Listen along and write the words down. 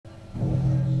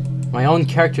My own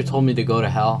character told me to go to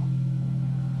hell.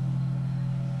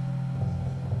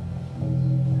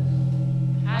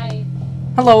 Hi.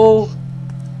 Hello.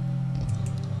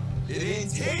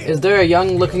 Is there a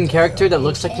young-looking character that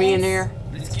looks like me in here?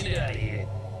 Let's get out of here.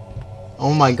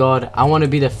 Oh my god, I want to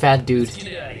be the fat dude. Let's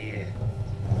get out of here.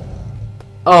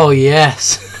 Oh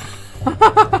yes.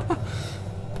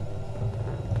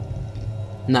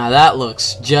 Now that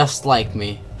looks just like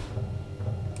me.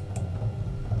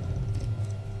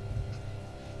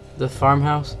 The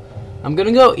farmhouse. I'm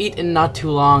gonna go eat in not too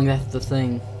long, that's the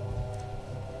thing.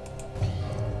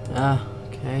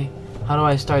 Okay. How do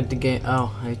I start the game?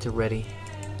 Oh, it's ready.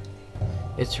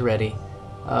 It's ready.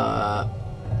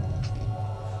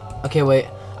 Okay, wait.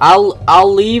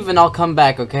 I'll leave and I'll come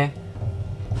back, okay?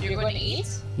 You're going to eat?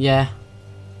 Yeah.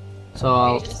 So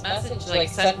I'll Just message, like,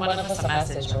 send one of us a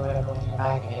message or whatever when you're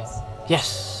back, I guess.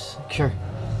 Yes, sure.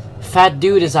 Fat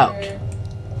dude is out.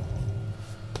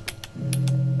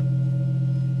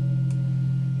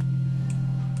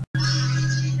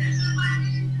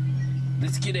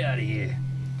 Let's get out of here.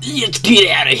 Let's get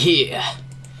out of here.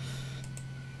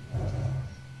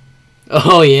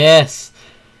 Oh yes,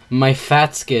 my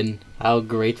fat skin. How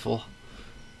grateful.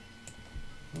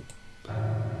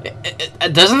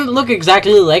 Doesn't it look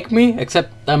exactly like me?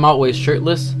 Except I'm always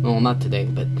shirtless. Well, not today,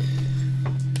 but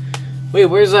wait,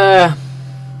 where's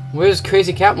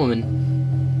Crazy Catwoman?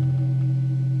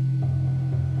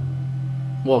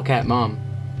 Well, Cat Mom.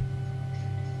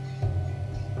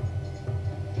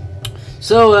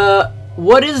 So,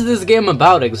 what is this game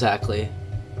about exactly?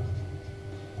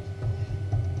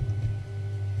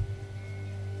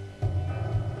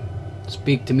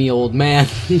 Speak to me, old man.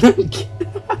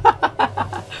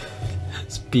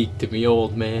 Speak to me,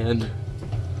 old man.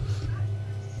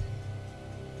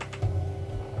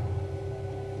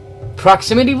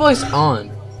 Proximity voice on.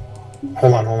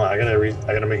 Hold on. I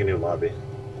gotta make a new lobby.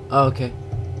 Oh, okay.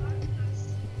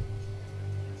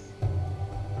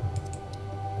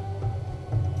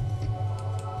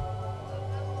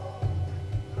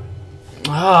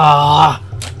 Ah,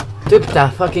 typ der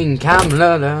fucking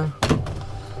camera der.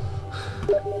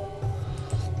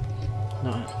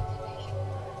 No.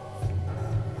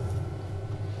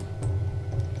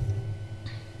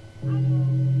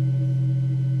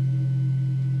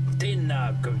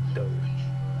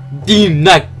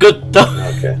 Dinakuto.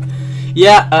 Okay.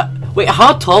 Yeah. Wait.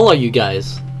 How tall are you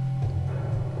guys?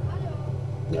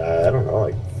 I don't know,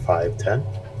 like 5'10".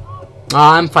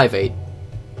 I'm 5'8".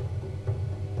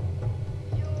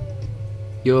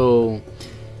 Yo.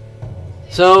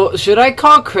 So should I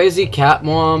call Crazy Cat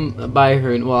Mom by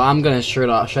her? Well, I'm gonna shut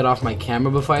off my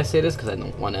camera before I say this because I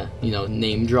don't want to,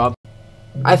 name drop.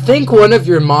 I think one of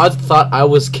your mods thought I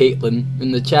was Caitlyn in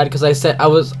the chat because I said I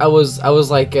was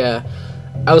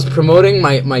promoting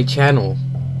my channel,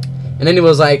 and then he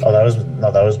was like, Oh,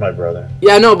 that was my brother.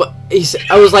 yeah, no, but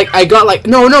I was like,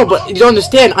 no, but you don't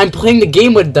understand. I'm playing the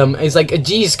game with them. He's like,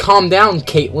 geez, calm down,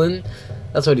 Caitlyn.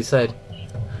 That's what he said.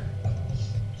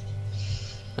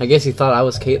 I guess he thought I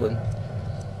was Caitlyn.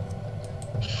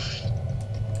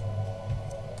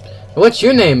 What's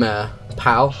your name,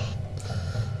 pal?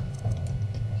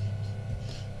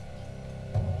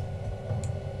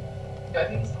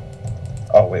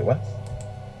 Oh, wait, what?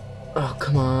 Oh,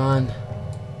 come on.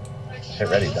 Get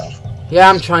ready, Dom. Yeah,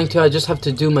 I'm trying to. I just have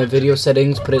to do my video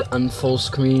settings, put it on full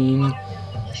screen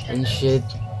and shit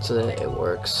so that it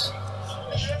works.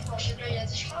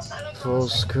 Full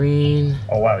screen.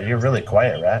 Oh, wow, you're really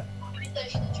quiet, Rat.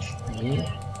 Me?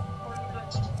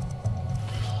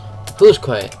 Who's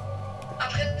quiet?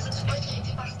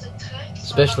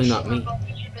 Especially not me.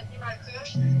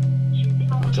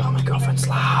 Oh god, my girlfriend's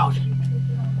loud.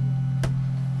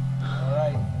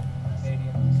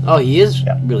 Oh, he is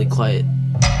really quiet.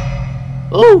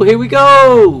 Oh, here we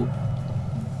go!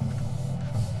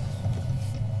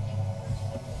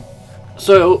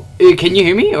 So, can you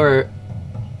hear me, or...?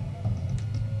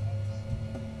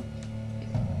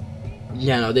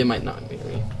 Yeah, no, they might not hear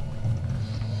me.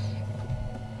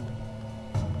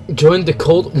 Join the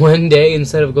cult one day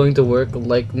instead of going to work,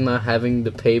 like not having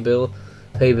to pay bills,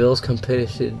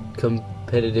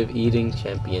 competitive eating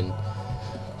champion.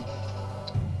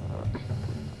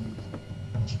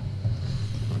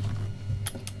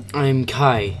 I'm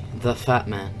Kai, the fat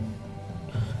man.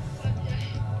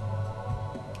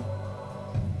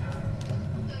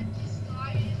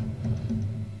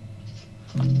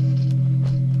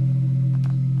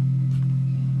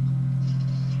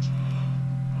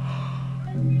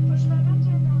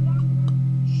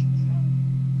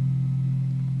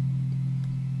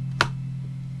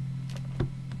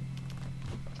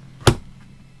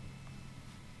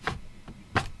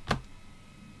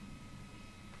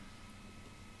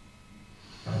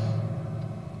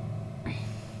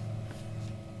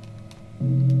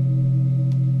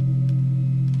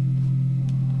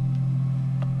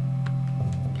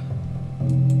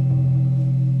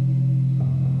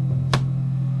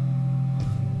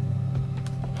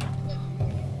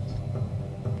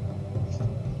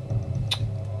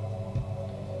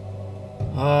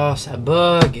 Oh, ça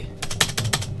bug.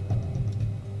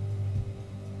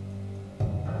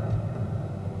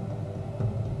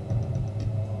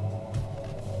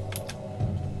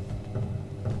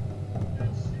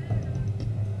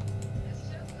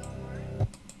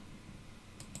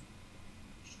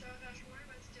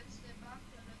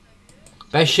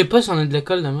 Ben, je sais pas si on est de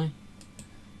l'école demain.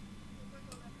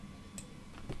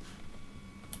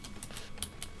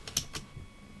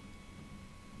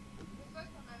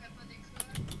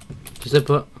 Je sais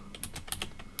pas.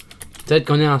 Peut-être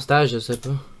qu'on est en stage, je sais pas.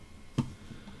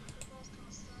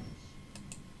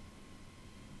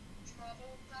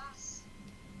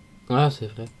 Ah, c'est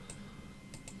vrai.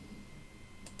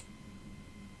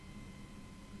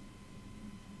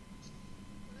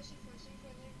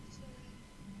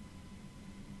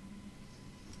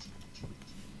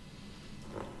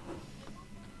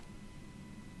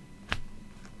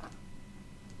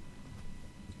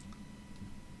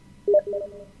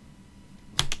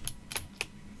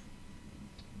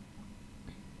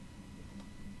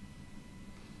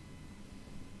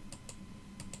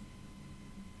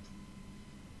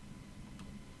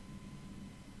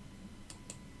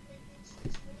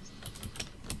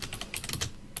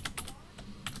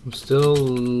 I'm still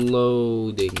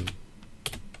loading.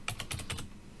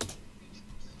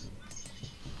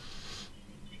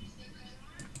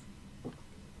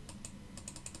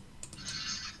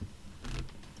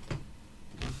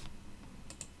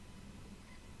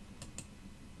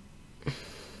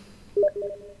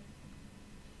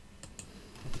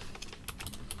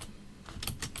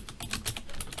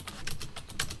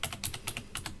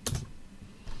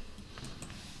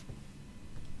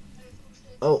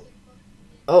 Oh.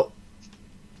 Oh.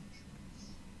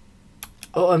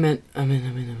 Oh, I'm in. I'm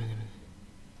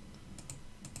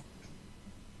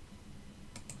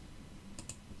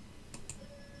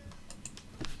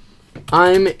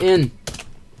in.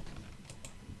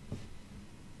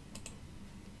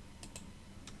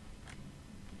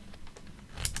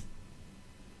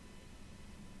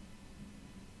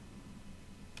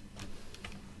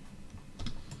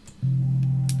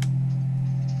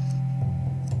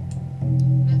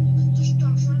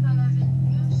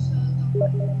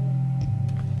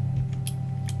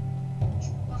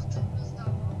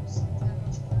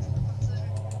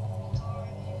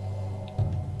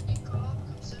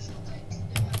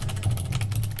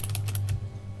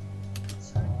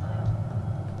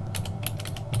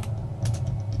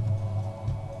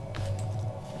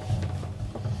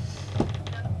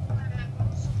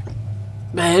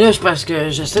 Ben là, c'est parce que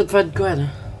j'essaie de faire de quoi, là.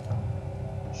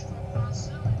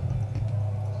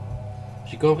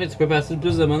 J'ai compris, tu peux passer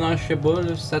plus de bonheur, je sais pas,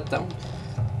 là, si ça te tente.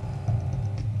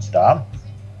 Dom?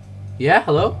 Yeah,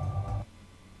 hello?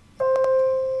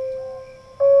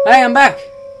 Hey, I'm back!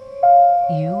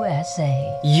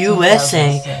 USA.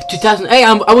 USA? 2000. Hey,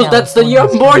 that's the year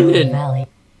I'm born in! Valley.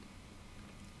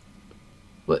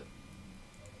 What?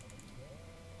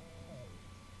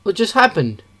 What just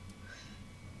happened?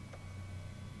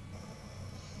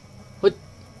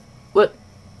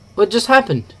 What just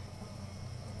happened?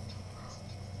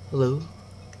 Hello?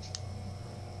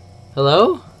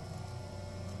 Hello?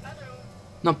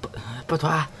 Non, pas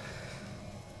toi.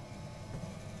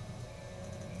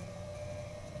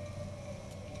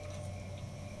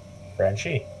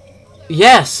 Frenchie?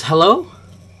 Yes, hello?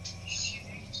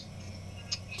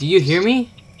 Do you hear me?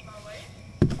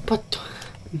 But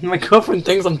my girlfriend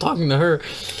thinks I'm talking to her.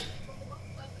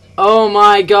 Oh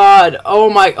my god. Oh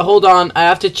my, hold on. I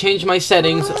have to change my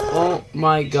settings. Oh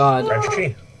my god.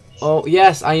 Frenchie? Oh,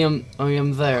 yes, I am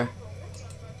there.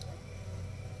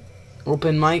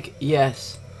 Open mic?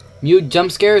 Yes. Mute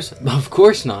jump scares? Of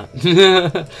course not.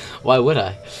 Why would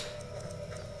I?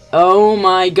 Oh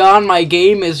my god, my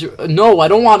game is... No, I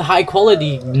don't want high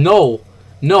quality. No.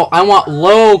 No, I want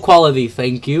low quality,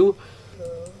 thank you.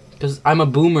 Because I'm a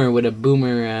boomer with a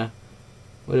boomer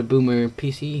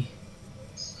PC.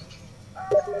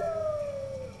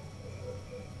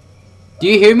 Do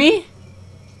you hear me?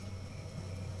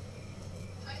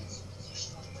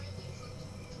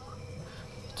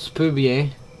 Tu peux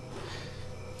bien.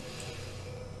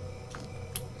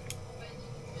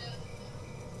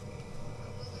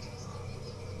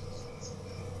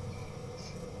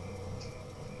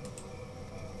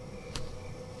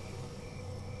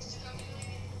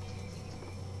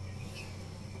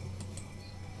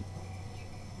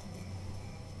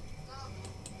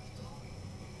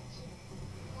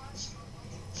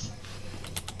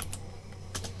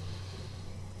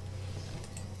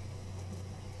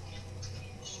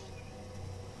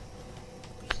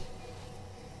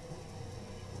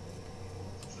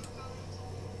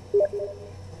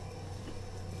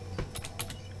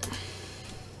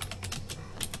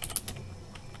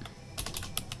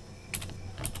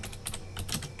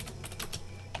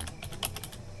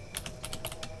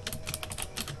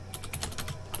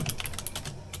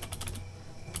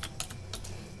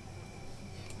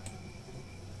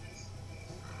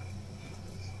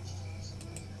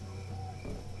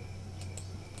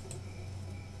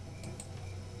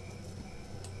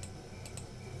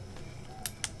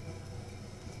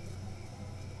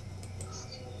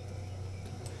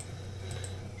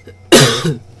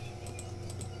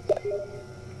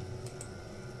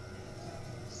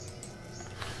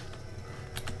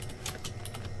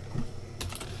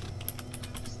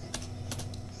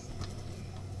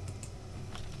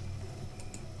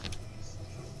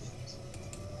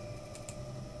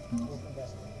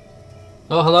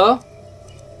 Oh, hello?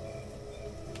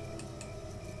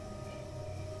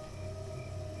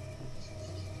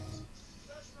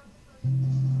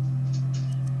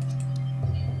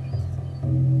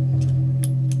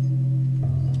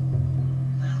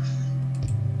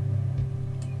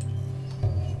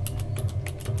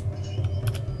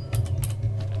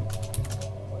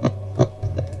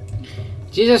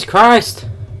 Jesus Christ!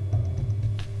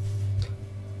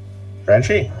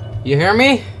 Frenchie? You hear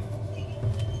me?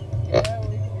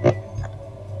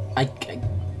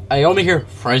 I only hear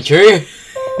Frenchie.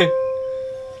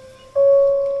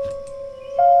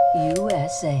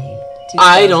 USA.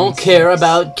 I don't care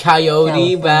about Coyote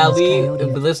California's Valley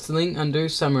Coyote. blistering under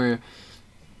summer.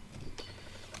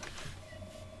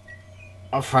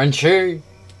 A Frenchie.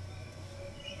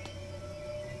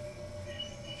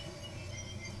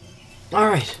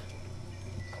 Alright.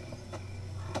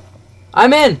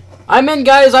 I'm in! I'm in,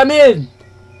 guys! I'm in!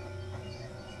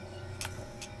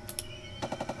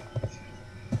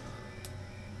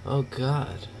 Oh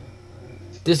god.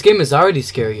 This game is already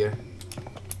scarier.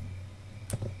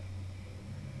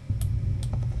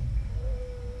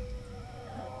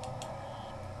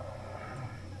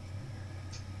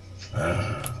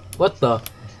 What the?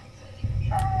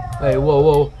 Hey, whoa,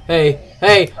 whoa. Hey,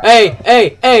 hey, hey,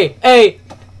 hey, hey, hey!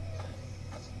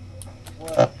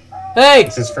 Hey!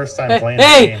 It's his first time Hey, playing the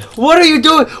hey! game. What are you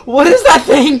doing? What is that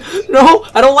thing? No,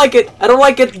 I don't like it. I don't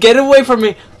like it. Get away from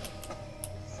me.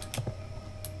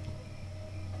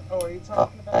 Oh, are you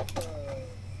talking about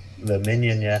The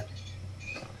minion, yeah.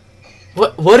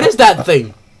 What is that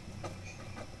thing?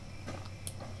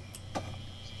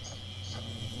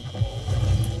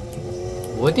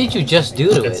 What did you just do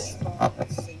to it? It's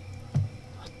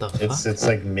What the fuck? it's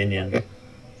like minion.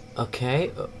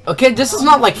 Okay. Okay, this is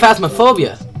not like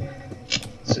Phasmophobia.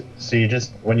 So you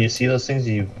just when you see those things,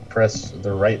 you press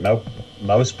the right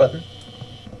mouse button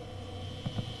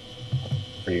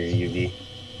for your UV.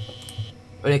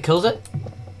 And it kills it?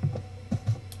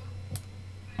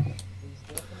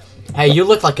 Hey, you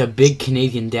look like a big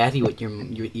Canadian daddy with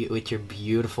your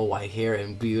beautiful white hair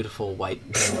and beautiful white.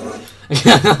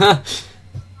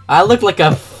 I look like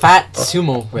a fat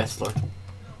sumo wrestler.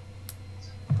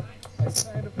 I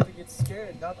signed up to get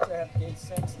scared, not to have gay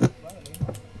sex in front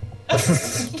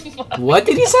of me. What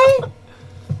did he say?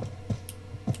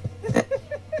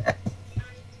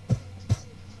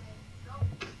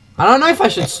 I don't know if I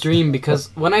should stream because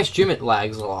when I stream it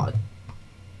lags a lot.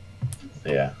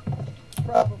 Yeah.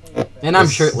 Probably. And I'm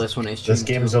This- shirtless when I stream. This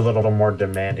game's too. a little more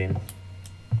demanding.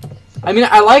 I mean,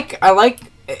 I like.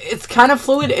 It's kind of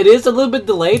fluid. It is a little bit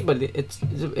delayed, but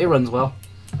it runs well.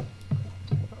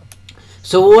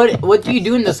 So what do you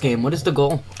do in this game? What is the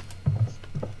goal?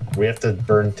 We have to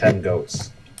burn 10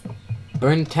 goats.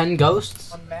 Burn 10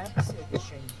 ghosts? On maps, it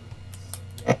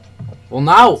changes. Well,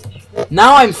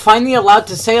 now I'm finally allowed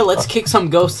to say let's kick some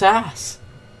ghosts' ass.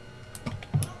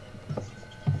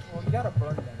 Well, you gotta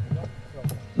burn them. You don't kill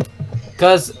them.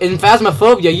 Because in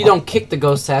Phasmophobia, you don't kick the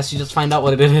ghost's ass. You just find out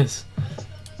what it is.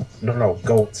 No,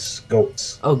 goats.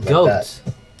 Oh, Like goats.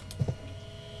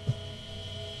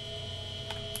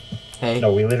 Hey.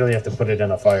 No, we literally have to put it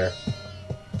in a fire.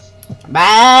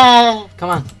 Bah! Come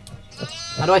on.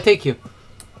 How do I take you?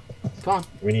 Come on.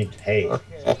 We need hay.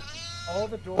 Okay. All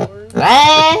the doors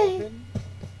Ah! are open,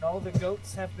 and all the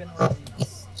goats have been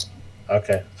released.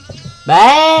 Okay.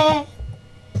 Bah!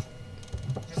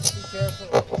 Just be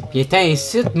careful. Putain,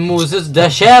 ici, Moses de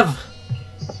chèvre.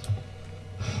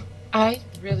 I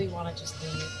really want to just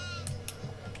leave.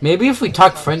 Maybe if we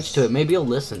talk French to it, maybe he'll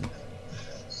listen.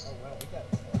 Oh, wow, we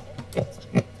got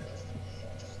it.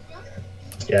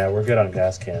 Yeah, we're good on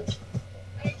gas cans.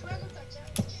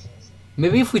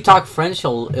 Maybe if we talk French,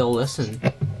 he'll listen.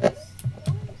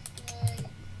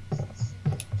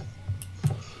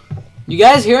 You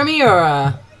guys hear me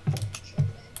or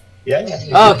Yeah.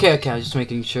 Oh, okay, I was just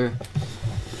making sure.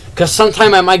 Cause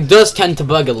sometimes my mic does tend to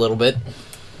bug a little bit.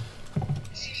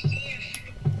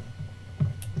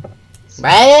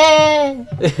 I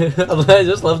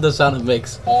just love the sound it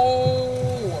makes.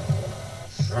 Oh!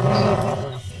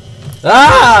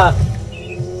 Ah!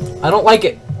 I don't like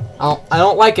it. I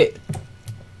don't like it.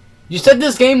 You said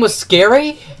this game was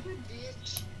scary?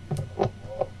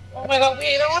 Oh my god,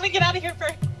 wait, I want to get out of here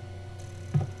first.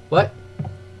 What?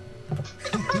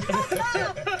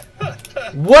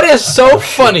 What is so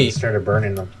funny? We started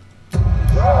burning them.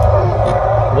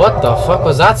 What the fuck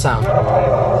was that sound?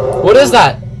 What is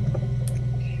that?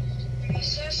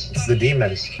 It's the demon.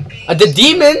 The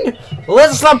demon?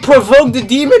 Let's not provoke the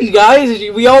demon, guys.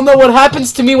 We all know what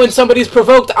happens to me when somebody's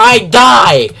provoked. I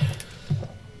die.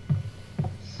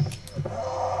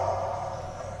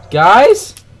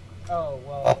 Guys? Oh,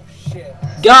 shit.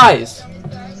 Guys!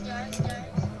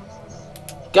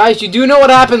 Guys, you do know what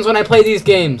happens when I play these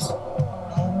games.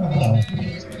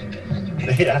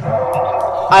 Yeah.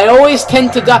 I always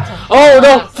tend to die. Oh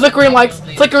no! Flickering lights!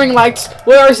 Flickering lights!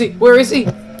 Where is he? Where is he?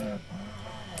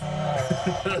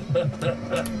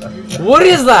 What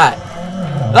is that?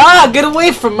 Ah! Get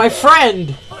away from my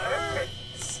friend!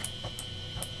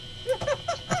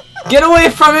 Get away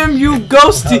from him, you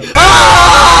ghosty!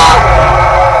 Ah!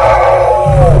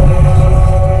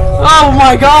 Oh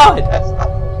my god!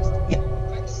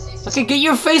 Okay, get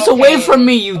your face away from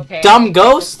me, you dumb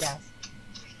ghost!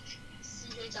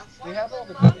 We have all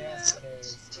the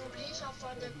downstairs.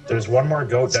 There's one more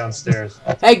goat downstairs.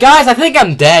 Hey guys, I think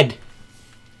I'm dead.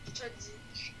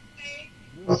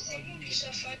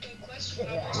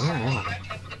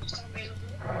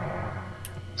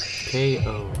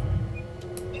 KO.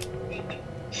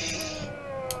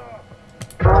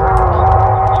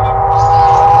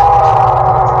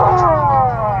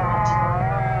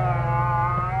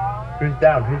 Who's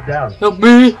down? Who's down? Help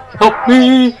me! Help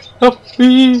me! Help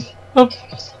me! Help!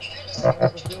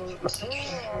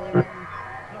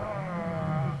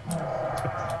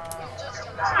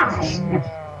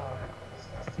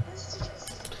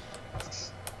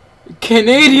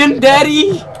 Canadian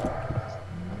Daddy!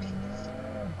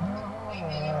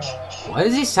 Why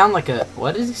does he sound like a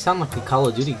Call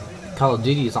of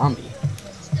Duty zombie?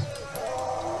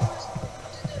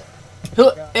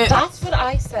 That's what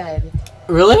I said.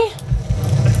 Really?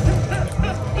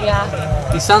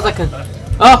 Yeah. He sounds like a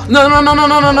Oh no no no no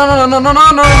no no no no no no no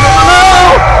no no!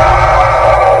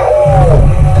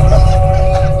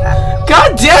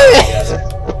 God damn it!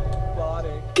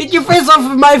 Get your face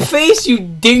off of my face, you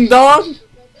ding dong!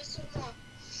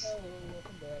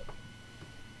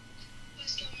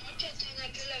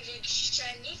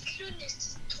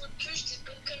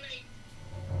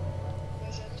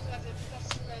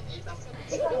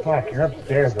 Fuck, you're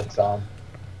upstairs with Dom.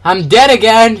 I'm dead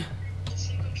again.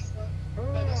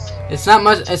 It's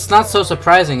not so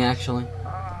surprising actually.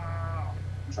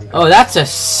 Oh, that's a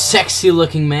sexy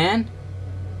looking man.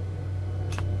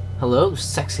 Hello,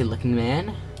 sexy looking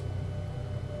man.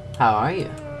 How are you?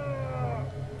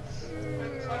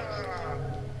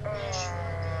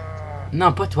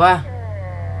 Non, pas toi.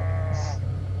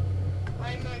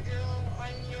 I'm a girl,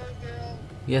 I'm your girl.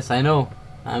 Yes, I know.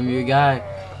 I'm your guy.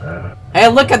 Hey,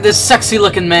 look at this sexy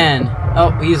looking man.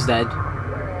 Oh, he's dead.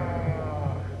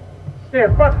 Here,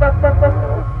 fuck.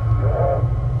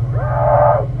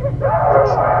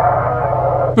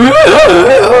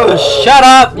 Shut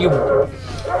up, you.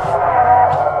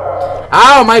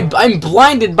 Ow, I'm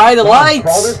blinded by the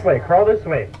lights. Crawl this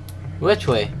way. Which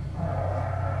way?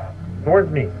 Towards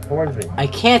me. I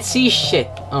can't see shit.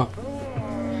 Oh.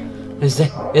 Is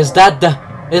that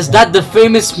the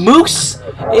famous moose?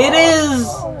 It is.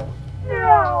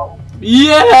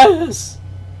 Yes.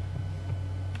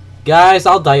 Guys,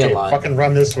 I'll die a lot. Fucking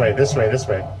run this way.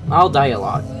 I'll die a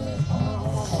lot.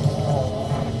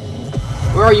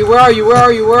 Where are you? Where are you? Where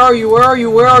are you? Where are you? Where are you?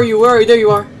 Where are you? Where are you? There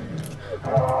you are.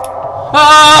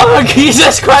 Oh,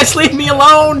 Jesus Christ, leave me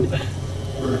alone!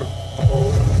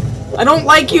 I don't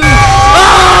like you!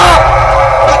 Ah!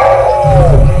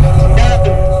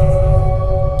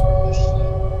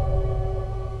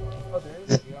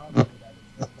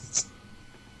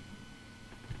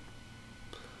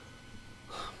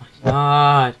 Oh my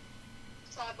God.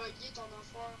 Ça a bugué ton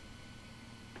affaire.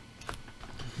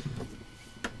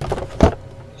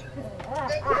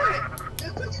 De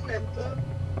quoi tu m'aimes pas?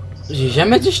 J'ai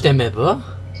jamais dit que je t'aimais pas.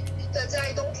 T'as dit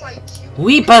I don't like you.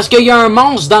 Oui, parce qu'il y a un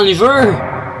monstre dans le jeu.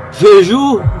 Je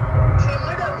joue.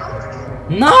 Fais-moi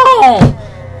le monstre. Non!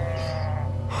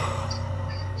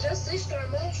 Je sais, je suis un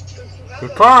monstre, je te courant.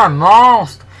 C'est pas un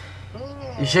monstre.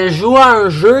 Je joue à un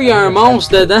jeu, il y a un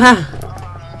monstre dedans.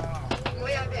 Moi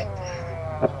avec.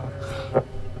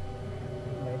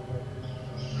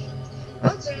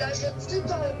 Ah, tu l'achètes-tu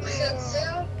ton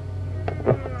pretzel?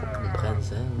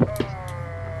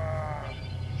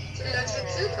 Tu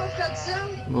l'achètes-tu ton pretzel?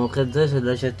 Mon pretzel, je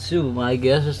l'achète dessus ou my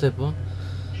guess, je sais pas.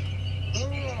 Je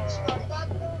parle pas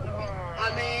de toi. Ah,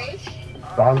 mais.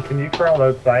 Dom, can you crawl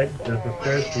outside? There's the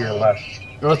stairs to your left.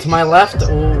 Oh, to my left?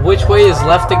 Which way is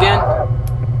left again?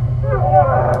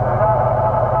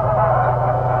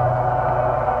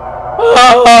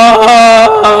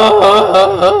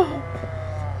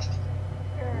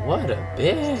 What a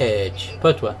bitch.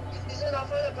 Pas toi. C'est une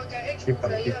affaire de pas correct. Keep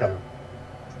coming.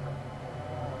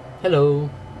 Hello.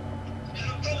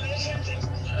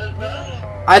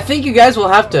 I think you guys will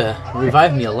have to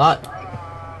revive me a lot.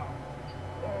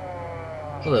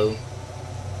 Hello.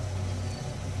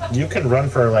 You can run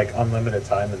for like unlimited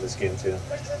time in this game too.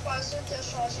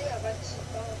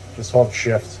 Just hold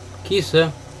shift. Qui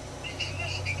ça?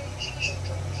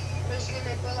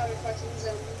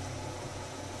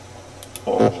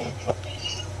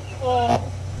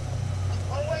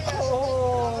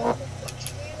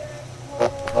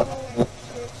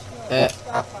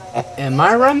 Am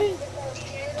I running?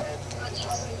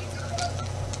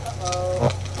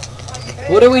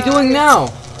 What are we doing now?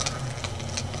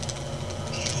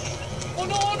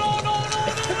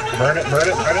 Burn it, burn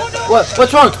it, burn it. What?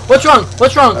 What's wrong? What's wrong?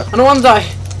 What's wrong? I don't want to die.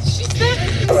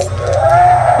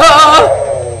 Ah!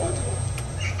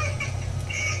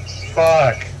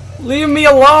 Fuck. Leave me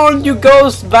alone, you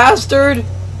ghost bastard!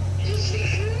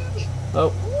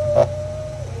 Oh.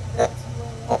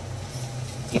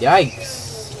 Yikes.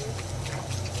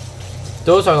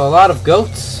 Those are a lot of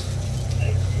goats.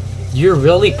 You're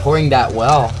really pouring that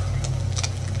well.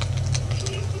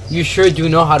 You sure do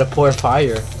know how to pour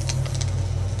fire.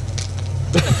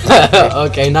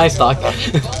 Okay, nice talk.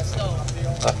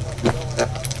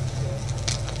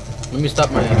 Let me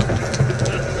stop my...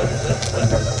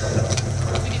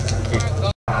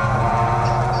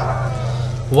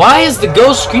 Why is the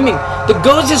ghost screaming? The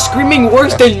ghost is screaming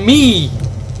worse than me!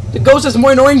 The ghost is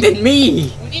more annoying than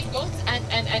me! We need ghosts and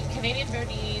Canadian Bear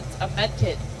needs a med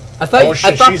kit. I thought, Oh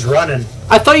shit, she's running.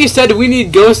 I thought you said we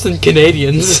need ghosts and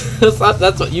Canadians.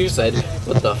 That's what you said.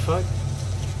 What the fuck?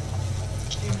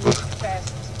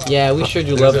 Yeah, we sure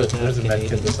do love it. There's a med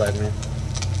kit beside me.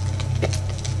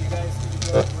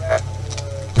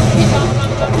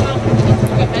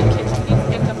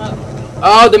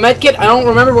 Oh, the med kit? I don't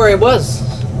remember where it was.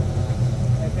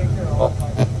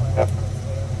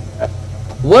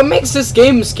 What makes this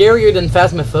game scarier than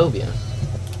Phasmophobia?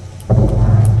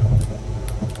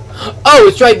 Oh,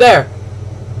 it's right there.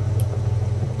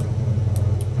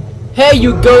 Hey,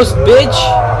 you ghost bitch.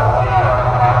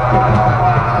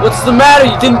 What's the matter?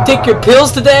 You didn't take your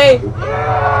pills today?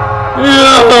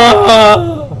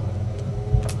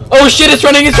 Oh shit, it's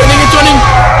running, it's running, it's running!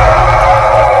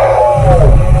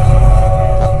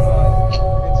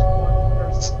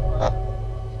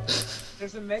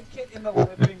 There's a med kit in the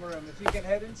living room. If you can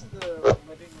head into the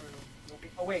living room, you'll be...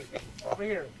 Oh wait, over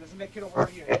here. There's a med kit over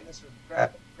here in this room.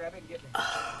 Grab it and get me.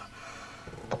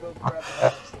 We'll grab it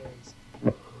upstairs.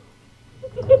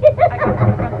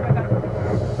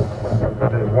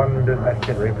 There's one med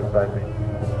kit right beside me.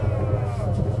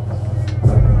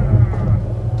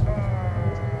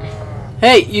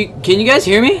 Hey, can you guys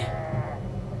hear me?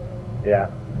 Yeah.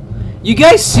 You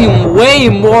guys seem way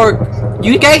more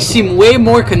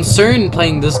concerned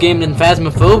playing this game than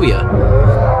Phasmophobia.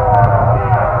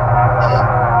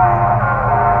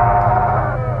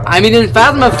 I mean, in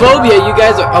Phasmophobia, you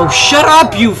guys are... Oh, shut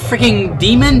up, you freaking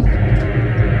demon!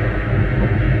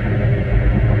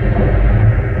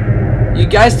 You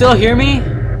guys still hear me?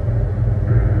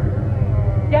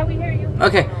 Yeah, we hear you.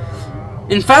 Okay.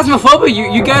 In Phasmophobia,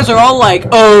 you guys are all like,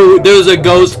 oh, there's a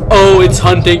ghost, oh, it's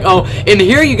hunting, oh. In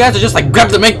here, you guys are just like,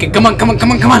 grab the medkit, come on, come on,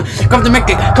 come on, come on, grab the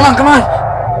medkit, come on, come on.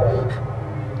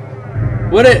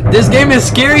 This game is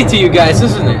scary to you guys,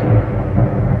 isn't it?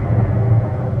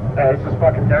 This is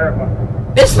fucking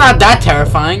terrifying. It's not that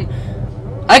terrifying.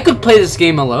 I could play this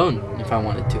game alone if I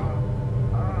wanted to.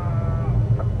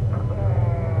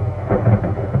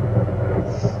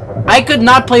 I could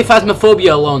not play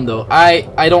Phasmophobia alone, though.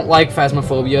 I don't like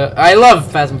Phasmophobia. I love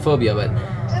Phasmophobia, but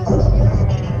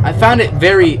I found it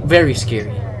very, very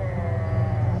scary.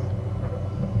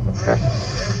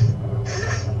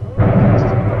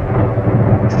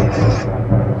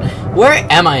 Where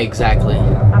am I exactly?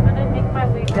 I'm gonna make my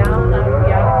way down.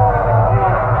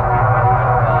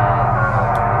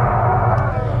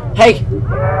 Hey,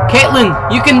 Caitlin,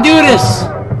 you can do this!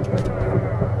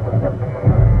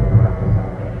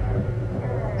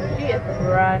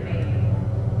 Running.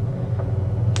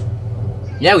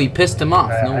 Yeah, we pissed him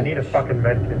off. No. I need a fucking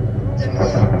medkit.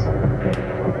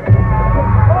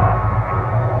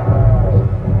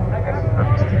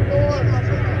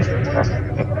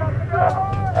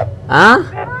 Hein?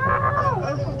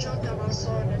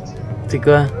 C'est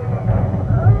quoi?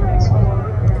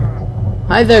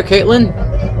 Hi there, Caitlin.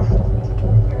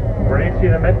 Where do you see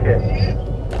the medkit?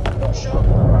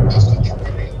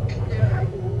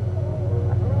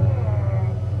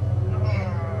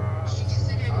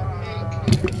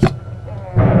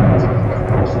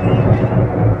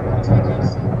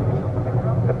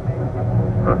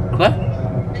 Quoi?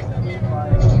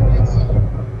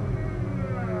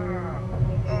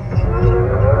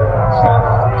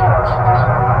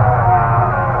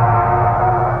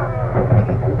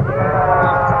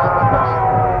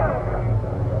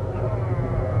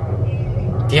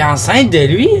 enceinte de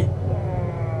lui?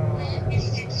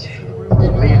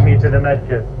 Lead me to the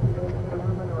medkit.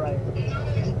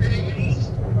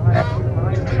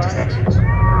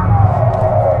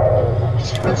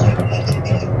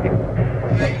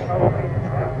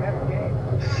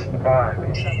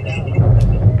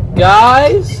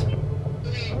 Guys?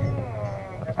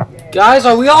 Guys,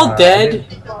 are we all dead?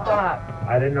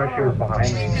 I didn't know she was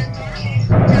behind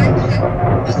me.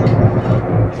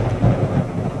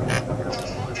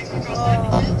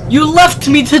 You left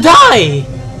me to die!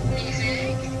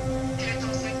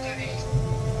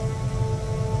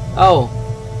 Oh.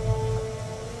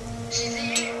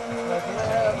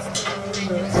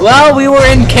 Well, we were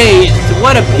encaged.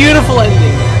 What a beautiful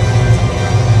ending.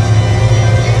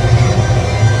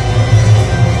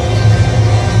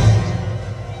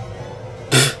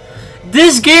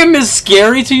 This game is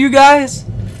scary to you guys?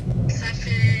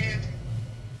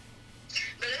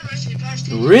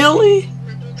 Really?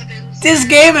 This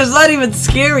game is not even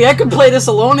scary. I could play this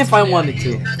alone if I wanted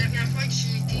to.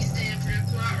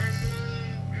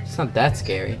 It's not that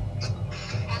scary.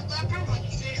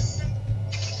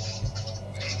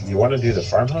 You want to do the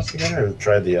farmhouse again, or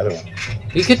try the other one?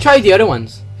 You could try the other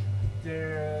ones.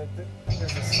 There's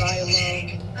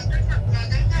asylum.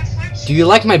 Do you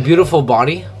like my beautiful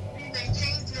body?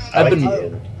 I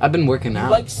like I've been working You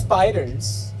out. like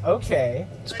spiders? Okay.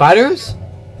 Spiders?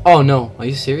 Oh no, are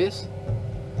you serious?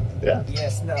 Yeah.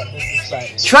 Yes, no, this is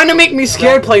spiders. Trying to make me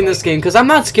scared playing this game, because I'm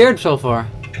not scared so far.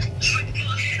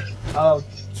 Oh,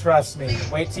 trust me.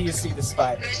 Wait till you see the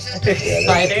spiders. Yeah,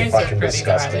 Spiders are fucking pretty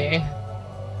disgusting. gnarly.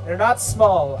 They're not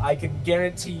small, I can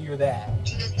guarantee you that.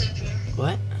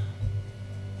 What?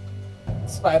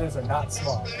 Spiders are not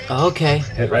small. Okay.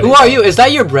 Hit ready. Who are you? Is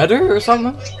that your brother or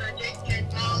something?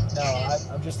 No,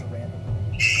 I'm just a random.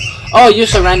 Oh, you're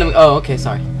just a random. Oh, okay,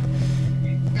 sorry.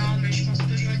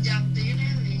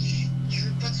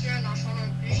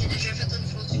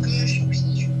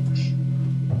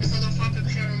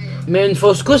 Mais une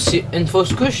fausse couche,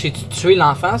 c'est tuer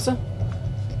l'enfant, ça?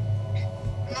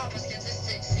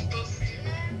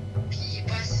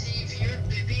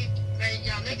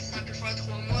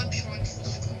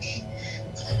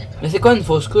 Mais c'est quoi une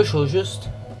fausse couche au juste?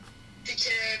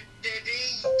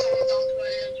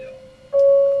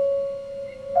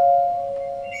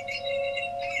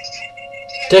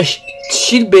 T'as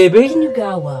chié le bébé?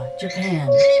 Kinugawa, Japan.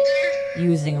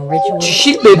 Using a ritual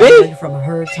Shit, baby. gathered from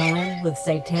her time with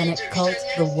satanic cult,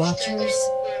 the Watchers,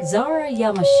 Zara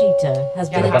Yamashita has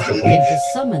been attempting to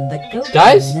summon the goat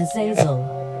Guys? in Azazel.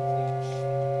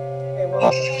 Hey,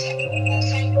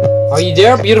 well, Are you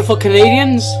there, beautiful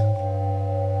Canadians?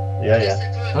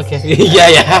 Yeah. Okay.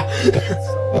 yeah.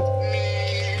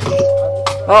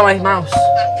 Oh, my mouse.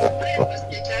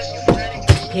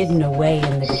 Hidden away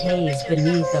in the caves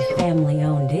beneath a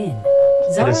family-owned inn,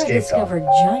 Zara escaped, discovered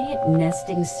giant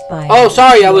nesting spiders. Oh,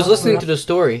 sorry, I was listening to the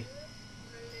story.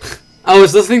 I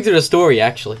was listening to the story,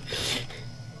 actually.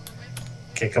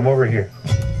 Okay, come over here.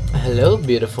 Hello,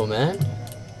 beautiful man.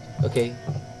 Okay.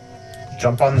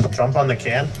 Jump on the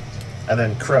can, and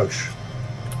then crouch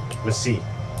with C.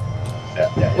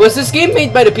 Yeah. Was this game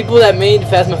made by the people that made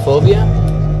Phasmophobia?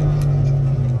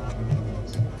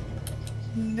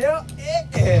 no,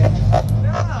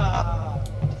 nah.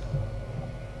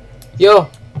 Yo,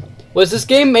 was this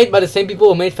game made by the same people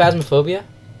who made Phasmophobia?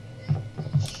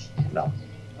 No.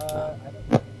 I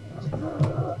don't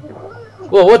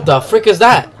Whoa, what the frick is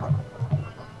that?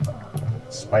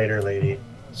 Spider lady.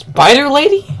 Spider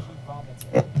lady?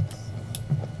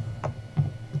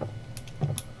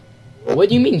 What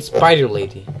do you mean, spider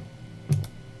lady?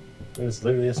 It was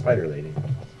literally a spider lady.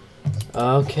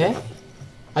 Okay.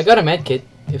 I got a med kit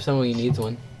if someone needs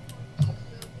one.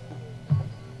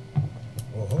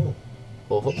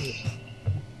 Oh.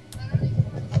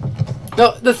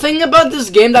 No, the thing about this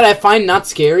game that I find not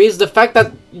scary is the fact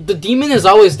that the demon is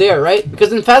always there, right?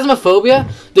 Because in Phasmophobia,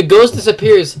 the ghost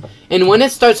disappears, and when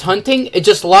it starts hunting, it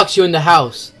just locks you in the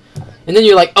house. And then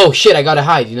you're like, oh shit, I gotta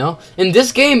hide, you know? In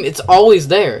this game, it's always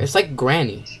there. It's like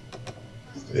Granny.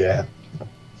 Yeah.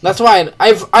 That's why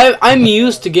I'm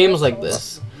used to games like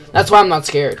this. That's why I'm not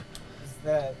scared.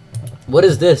 that. What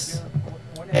is this?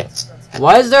 When it starts,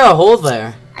 Why is there a hole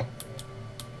there?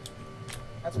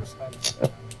 that's where spiders go.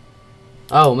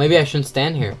 Oh, maybe I shouldn't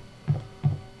stand here.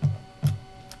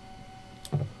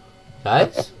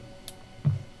 Guys?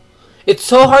 It's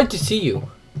so hard to see you.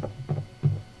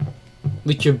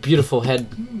 With your beautiful head.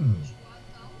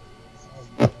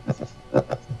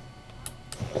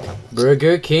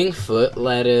 Burger King foot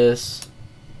lettuce.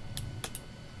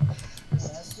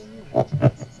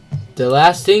 The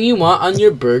last thing you want on your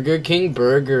Burger King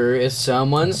burger is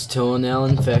someone's toenail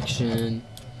infection.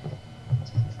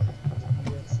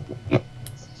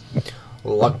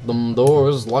 Lock them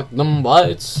doors, lock them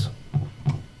lights.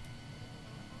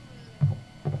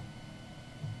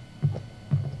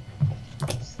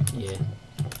 Yeah.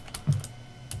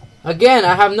 Again,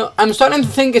 I'm starting to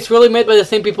think it's really made by the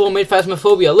same people who made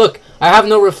Phasmophobia. Look, I have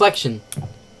no reflection.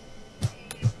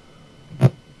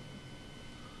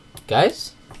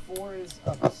 Guys? 4 is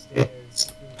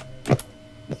upstairs.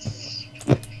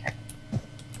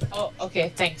 Oh,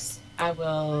 okay, thanks. I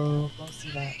will go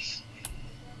see that.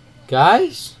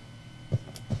 Guys?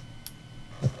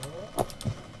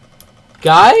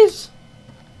 Guys?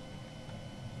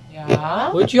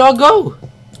 Yeah? Where'd y'all go?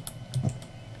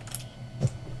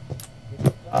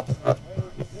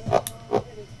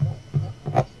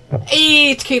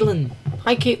 Hey, it's Caitlin.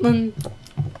 Hi, Caitlin.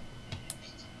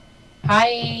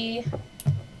 Hi.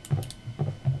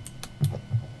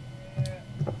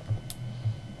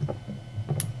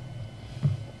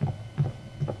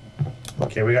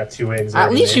 Okay, we got 2 eggs. At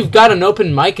already least made. you've got an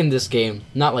open mic in this game,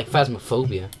 not like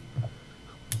Phasmophobia.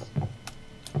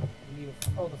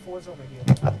 Oh, the 4's over here.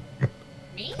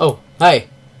 Me? Oh, hi.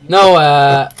 No,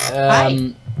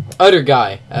 other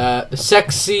guy. The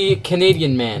sexy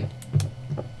Canadian man.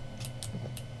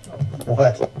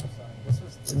 What?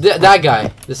 That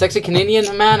guy. The sexy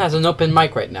Canadian man has an open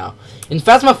mic right now. In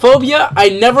Phasmophobia, I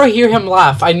never hear him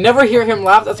laugh. I never hear him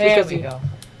laugh. That's There because we go.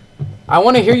 I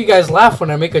want to hear you guys laugh when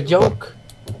I make a joke.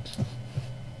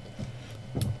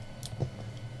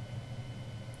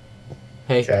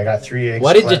 Hey, Okay, I got 3 eggs.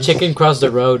 why did the cleansed. chicken cross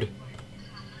the road?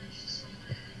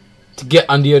 To get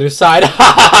on the other side.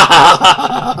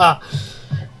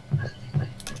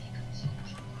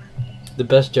 The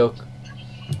best joke.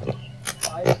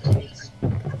 5 eggs.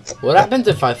 What happens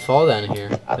if I fall down here?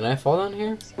 Can I fall down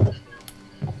here?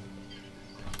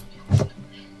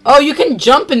 Oh, you can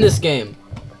jump in this game.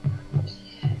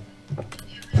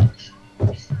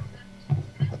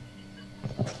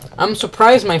 I'm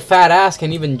surprised my fat ass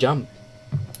can even jump.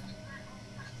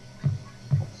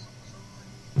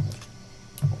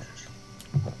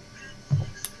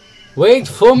 Wait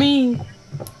for me.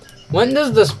 When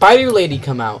does the spider lady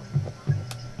come out?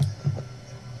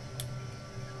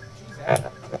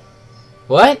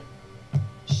 What?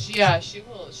 She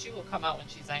will come out when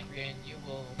she's angry, and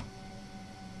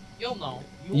you'll know.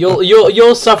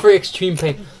 You'll suffer extreme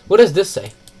pain. What does this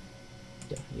say?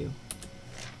 Yeah, you.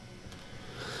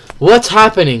 What's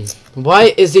happening?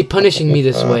 Why is he punishing me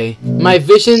this way? My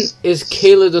vision is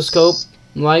kaleidoscope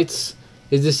lights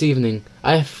is this evening.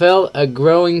 I felt a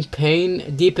growing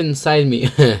pain deep inside me.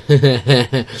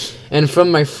 And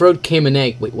from my throat came an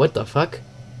egg. Wait, what the fuck?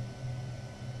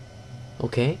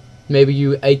 Okay. Maybe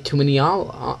you ate too many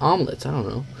omelets. I don't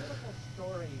know.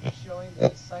 Story showing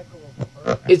the cycle of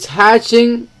birth. It's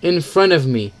hatching in front of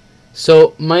me.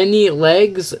 So many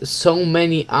legs, so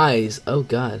many eyes. Oh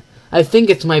god. I think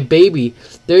it's my baby.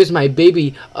 There's my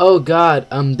baby. Oh god.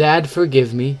 Dad,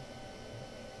 forgive me.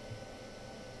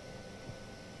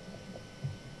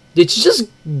 Did she just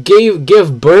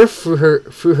give birth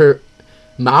through her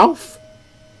mouth?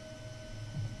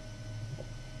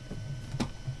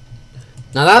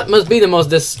 Now that must be the most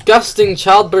disgusting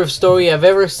childbirth story I've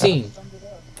ever seen.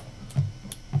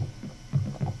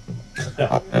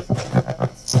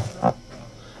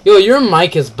 Yo, your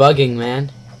mic is bugging,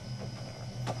 man.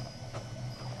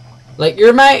 Like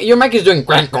your mic is doing.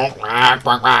 Alright, I'm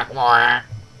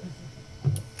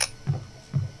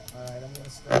gonna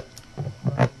start.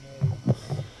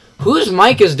 Whose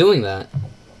mic is doing that?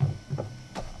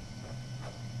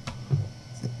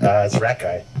 It's Rat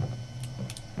Guy.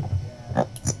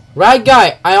 Right,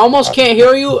 guy. I almost can't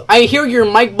hear you. I hear your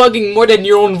mic bugging more than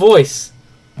your own voice.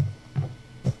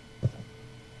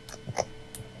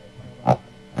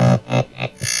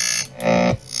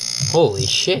 Holy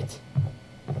shit.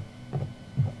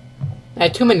 I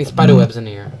had too many spider webs in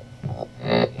here. Is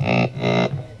this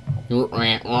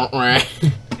better? Is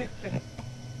this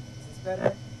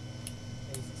better?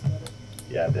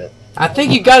 Yeah, a bit. I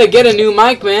think you gotta get a new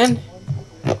mic, man.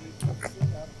 1, 2, 3, sit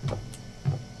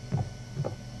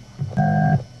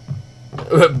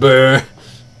up. Brr.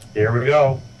 Here we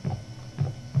go.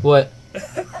 What?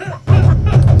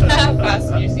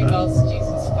 Fasten your seatbelts,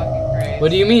 Jesus fucking Christ.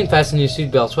 What do you mean fasten your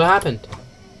seatbelts? What happened?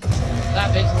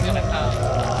 That bitch is gonna come.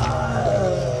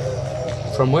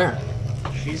 From where?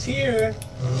 She's here.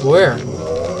 Where?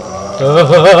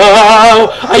 Oh,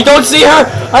 I don't see her!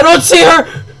 I don't see her!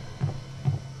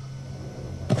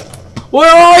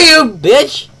 Where are you,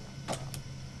 bitch?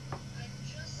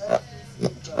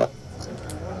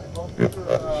 Bumper,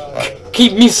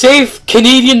 Keep me safe,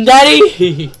 Canadian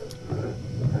daddy!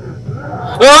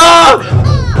 Ah!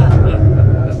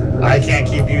 I can't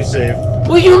keep you safe.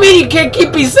 What do you mean you can't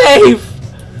keep me safe?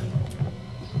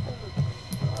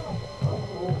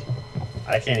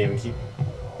 I can't even keep.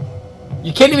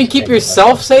 You can't even keep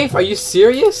yourself safe? Are you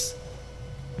serious?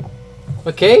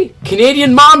 Okay,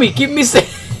 Canadian mommy, keep me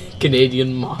safe.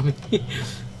 Canadian mommy.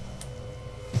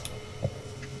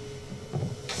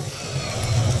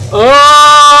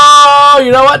 Oh,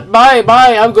 you know what? Bye,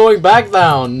 bye. I'm going back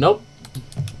down. Nope.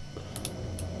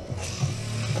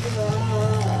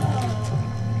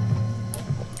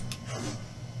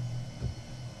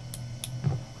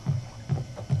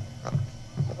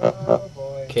 Oh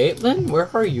boy. Caitlin, where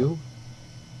are you?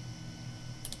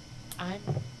 I'm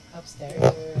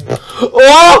upstairs.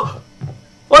 Oh!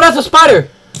 Oh, that's a spider!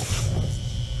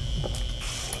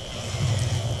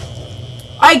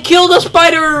 I killed a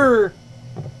spider!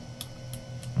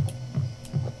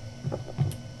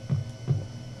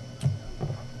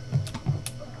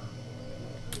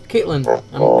 Caitlin,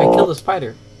 I killed a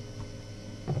spider.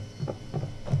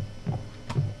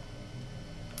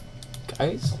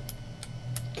 Guys?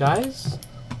 Guys?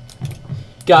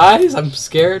 Guys, I'm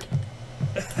scared.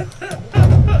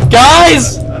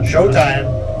 Guys! Showtime.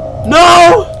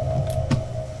 No!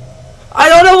 I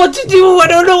don't know what to do. I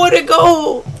don't know where to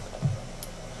go.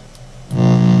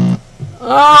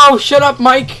 Oh, shut up,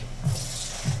 Mike.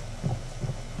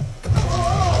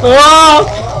 Oh!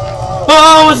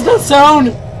 Oh, what's that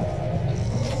sound?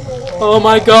 Oh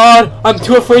my god, I'm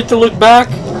too afraid to look back.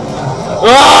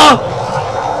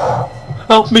 Ah!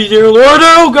 Help me, dear Lord.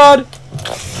 Oh god.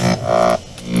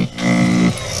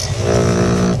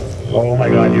 Oh my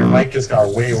god, your mic just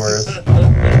got way worse.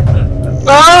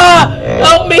 Ah!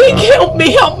 Help me! Help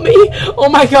me! Help me! Oh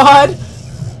my god!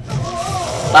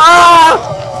 Ah!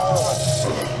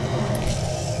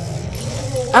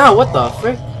 Ow, what the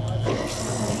frick?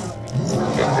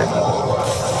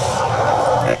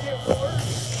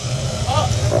 Oh,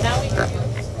 now we can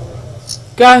use.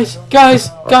 Guys! Guys!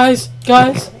 Guys!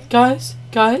 Guys! Guys!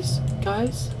 Guys!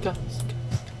 Guys!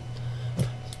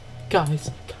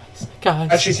 Guys!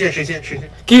 Guys! She's here, she's here, she's here.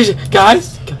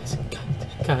 Guys!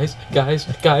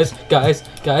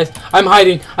 Guys! I'm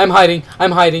hiding!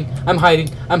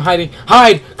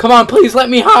 Hide! Come on, please let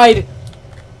me hide!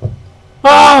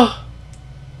 Ah!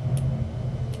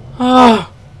 Ah!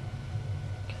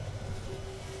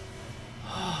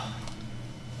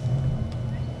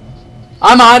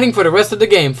 I'm hiding for the rest of the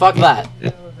game. Fuck that.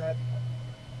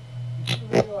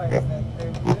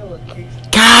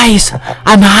 Guys!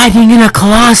 I'm hiding in a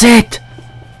closet!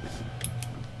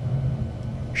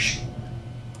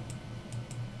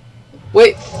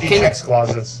 Wait, She checks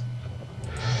closets.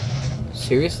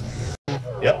 Serious?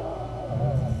 Yep.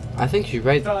 I think she's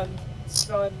right.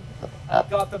 Son,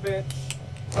 got the bitch.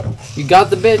 You got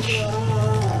the bitch.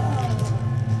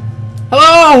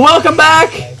 Hello! Welcome back!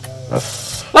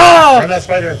 Ah! Turn that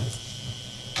spider.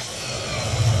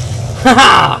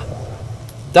 Haha!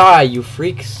 Die, you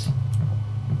freaks.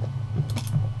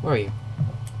 Where are you?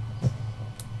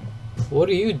 What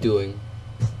are you doing?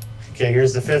 Okay,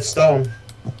 here's the 5th stone.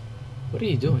 What are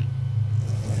you doing?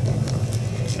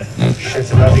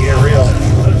 Shit's about to get real.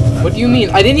 What do you mean?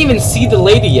 I didn't even see the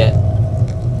lady yet.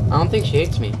 I don't think she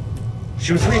hates me.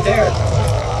 She was right there.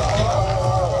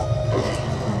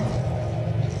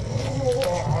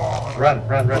 Run.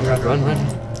 Run. Run.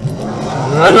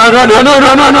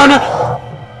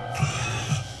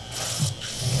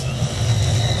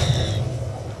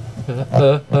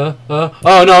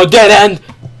 Oh no, dead end!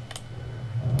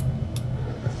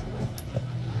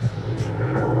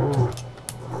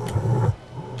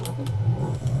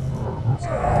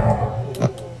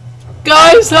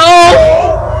 Guys, help!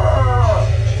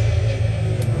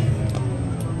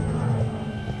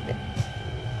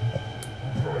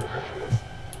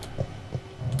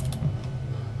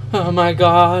 Oh my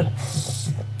god.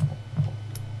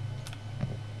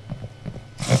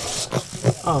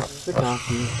 Oh, frick off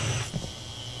you.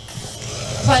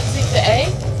 Cleansing the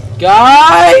egg?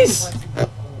 Guys!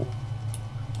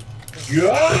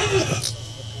 Yeah.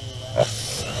 Oh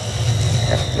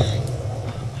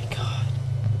my god.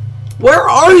 Where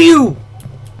are you?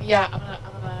 Yeah, I'm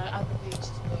gonna add the bleach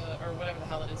to the, or whatever the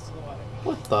hell it is, to the water.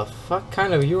 What the fuck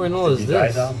kind of urinal is You died,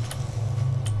 this? Dom?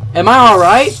 Am I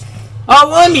alright? Oh,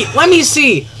 let me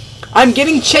see. I'm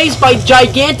getting chased by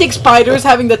gigantic spiders,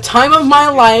 having the time of my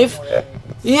life.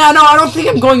 Yeah, no, I don't think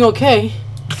I'm going okay.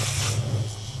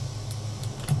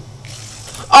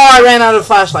 Oh, I ran out of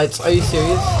flashlights. Are you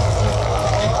serious?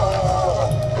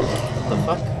 What the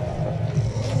fuck?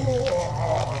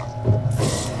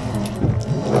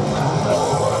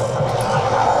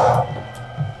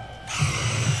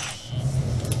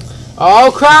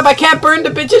 Oh crap, I can't burn the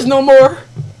bitches no more.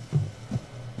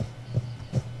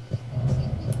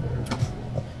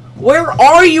 Where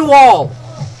are you all?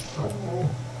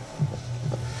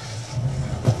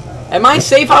 Am I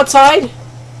safe outside?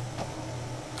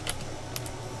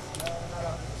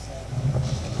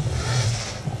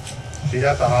 She's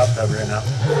at the hot tub right now.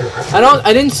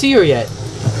 I didn't see her yet.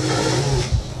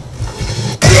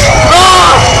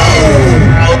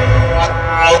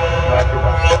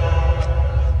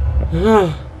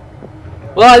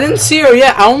 Well, I didn't see her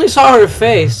yet. I only saw her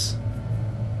face.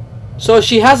 So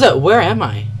she has a... Where am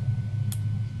I?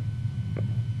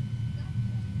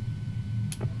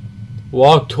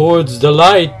 Walk towards the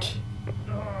light.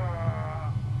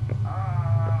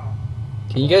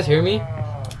 Can you guys hear me?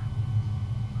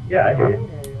 Yeah, I hear you.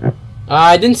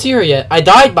 I didn't see her yet. I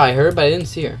died by her, but I didn't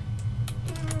see her.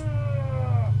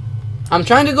 I'm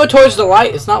trying to go towards the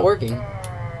light. It's not working.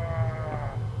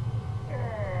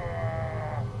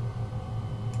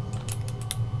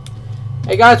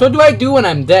 Hey guys, what do I do when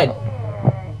I'm dead?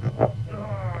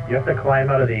 You have to climb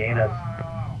out of the anus.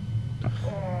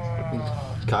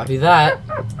 Copy that.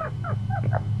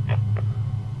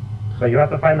 But you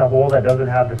have to find the hole that doesn't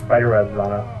have the spider webs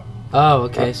on it. Oh,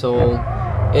 okay, so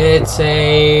it's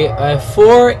a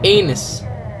 4 anus.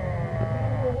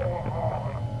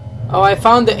 Oh, I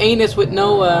found the anus with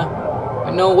no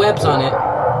webs on it.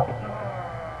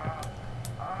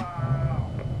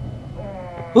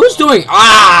 Who's doing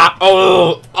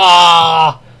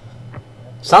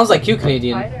Sounds like you,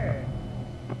 Canadian.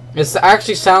 It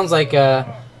actually sounds like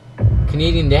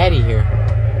Canadian Daddy here.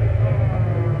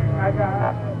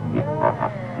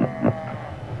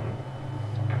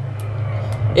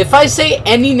 If I say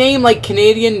any name like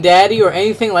Canadian Daddy or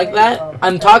anything like that,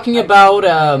 I'm talking about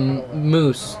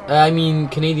Moose. I mean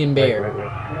Canadian Bear.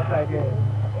 Yes, I did.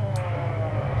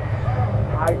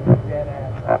 I did that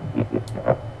ass.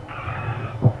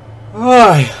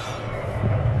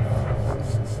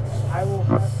 I will.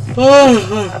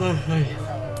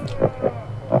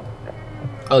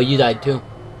 Oh, you died too.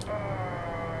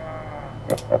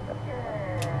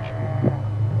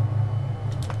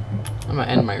 I'm gonna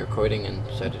end my recording and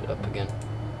set it up again.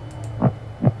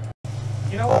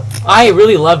 You know what? I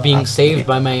really love being saved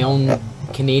by my own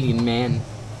Canadian man.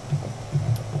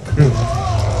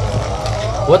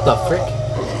 What the frick?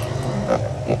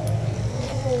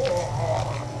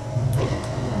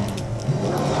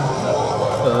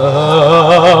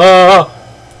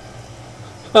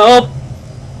 Help!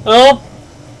 Help!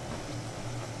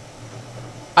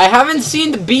 I haven't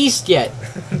seen the beast yet.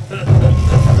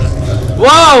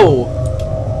 Whoa!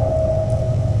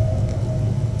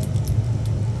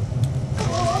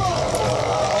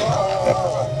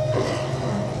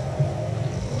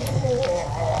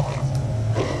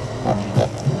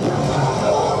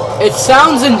 It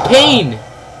sounds in pain.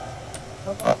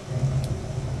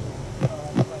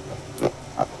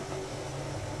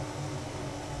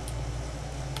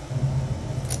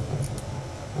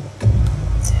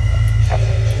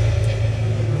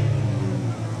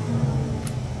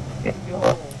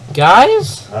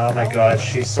 Guys? Oh my god,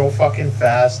 she's so fucking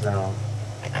fast now.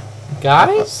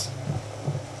 Guys?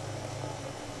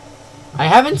 I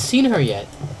haven't seen her yet.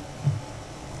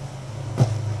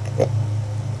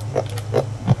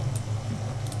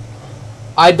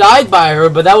 I died by her,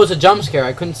 but that was a jump scare.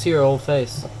 I couldn't see her whole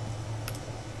face.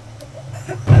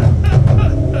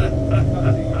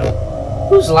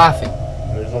 Who's laughing?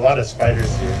 There's a lot of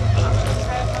spiders here.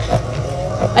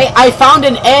 Hey, I found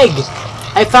an egg!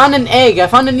 I found an egg! I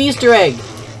found an Easter egg!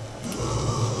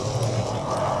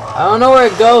 I don't know where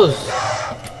it goes.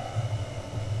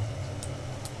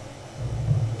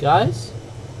 Guys?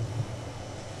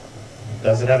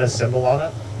 Does it have a symbol on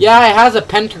it? Yeah, it has a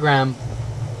pentagram.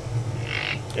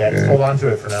 Yeah, just hold on to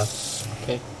it for now.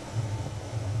 Okay.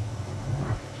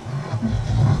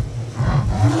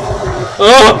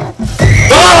 Oh!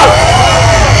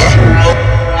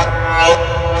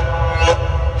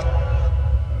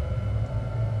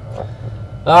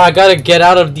 Ah, I gotta get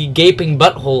out of the gaping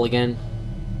butthole again.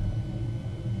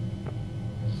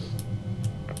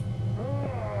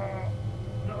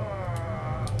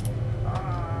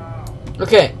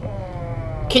 Okay.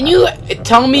 Can you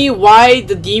tell me why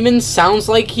the demon sounds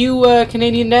like you,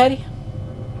 Canadian Daddy?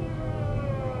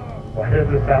 Why does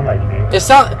it sound like me?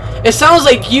 It sounds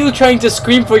like you trying to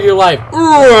scream for your life.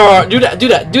 Roar! Do that, do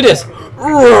this.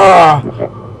 Roar!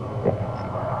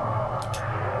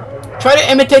 Try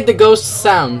to imitate the ghost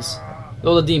sounds.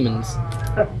 Or the demons.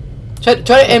 Try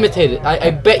to imitate it. I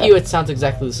bet you it sounds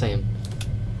exactly the same.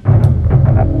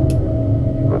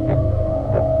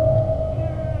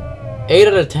 8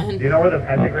 out of Do 10. you know where the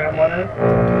pentagram one is?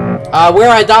 Where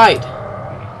I died.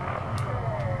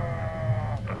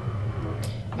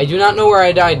 I do not know where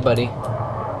I died, buddy.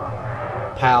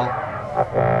 Pal.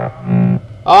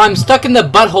 Oh, I'm stuck in the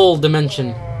butthole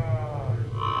dimension.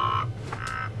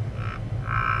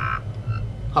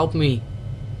 Help me.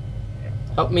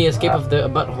 Help me escape of the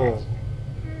butthole.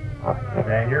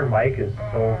 Man, your mic is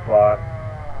so fucked.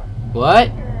 What?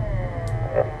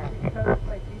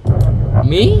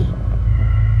 Me?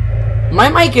 My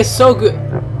mic is so good.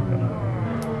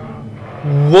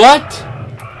 What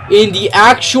in the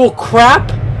actual crap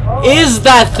is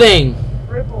that thing?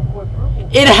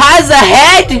 It has a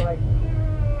head?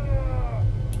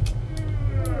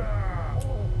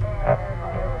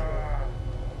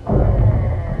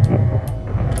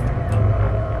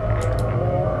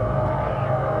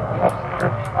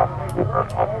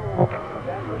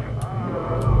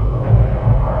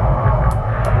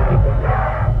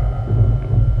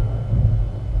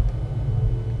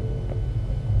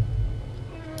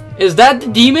 Is that the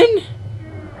demon?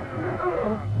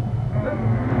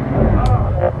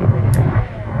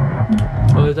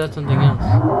 Or is that something else?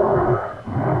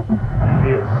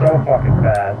 He is so fucking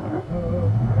bad.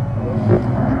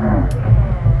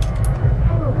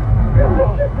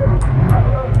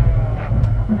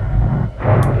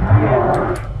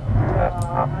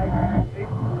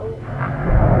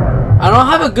 I don't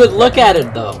have a good look at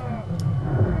it though.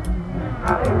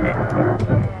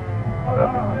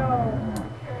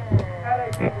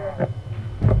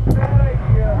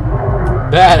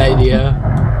 Bad idea.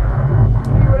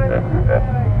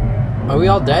 Are we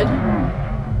all dead?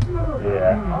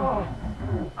 Yeah.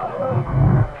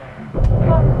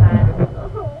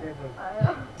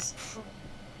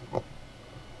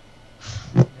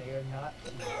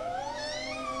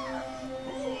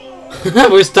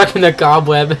 We're stuck in the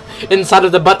cobweb inside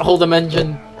of the butthole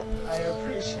dimension.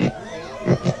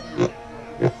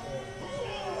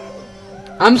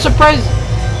 I'm surprised.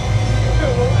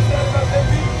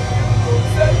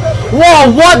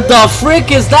 Whoa, what the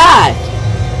frick is that?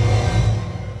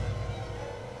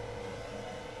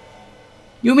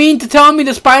 You mean to tell me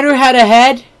the spider had a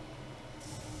head?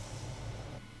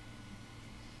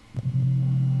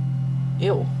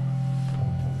 Ew.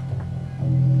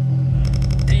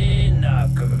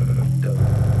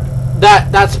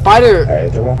 That spider.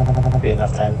 Alright, there won't be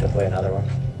enough time to play another one.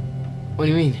 What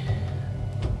do you mean?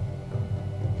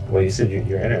 Well, you said your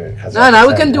internet has. No,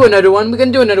 we can do another one. We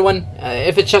can do another one.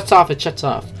 If it shuts off, it shuts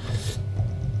off.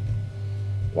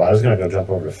 Well, I was gonna go jump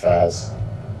over to Faz.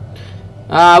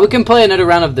 We can play another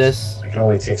round of this. I can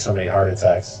only take so many heart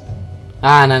attacks.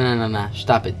 No.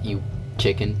 Stop it, you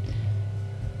chicken.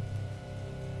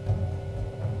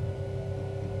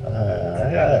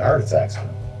 I got heart attacks.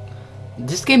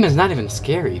 This game is not even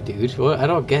scary, dude. What? I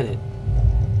don't get it.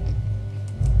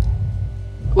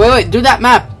 Wait, do that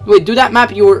map. Wait, do that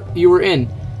map you were in.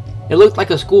 It looked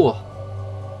like a school.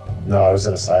 No, I was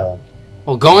in asylum.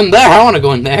 Well, go in there. I want to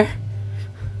go in there.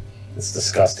 It's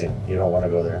disgusting. You don't want to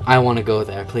go there. I want to go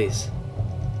there, please.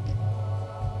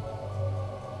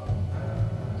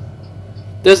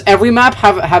 Does every map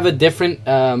have a different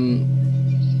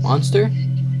monster?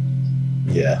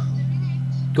 Yeah.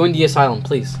 Go in the asylum,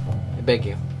 please. I beg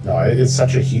you. No, it's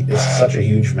such a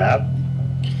huge map.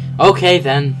 Okay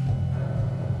then.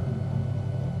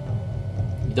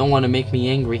 You don't want to make me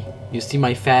angry. You see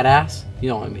my fat ass? You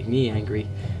don't want to make me angry.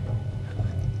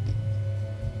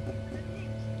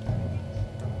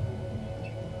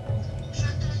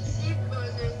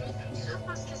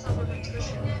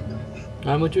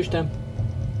 I'm with you, Stem.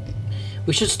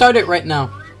 We should start it right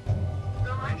now.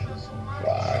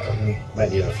 Wow,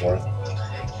 might need a fourth.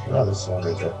 No, this one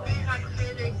is it.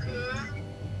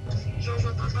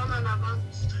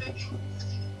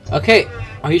 Okay,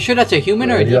 are you sure that's a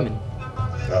human or a demon?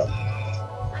 No.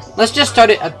 Let's just start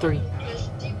it at 3.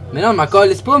 Mais non, ma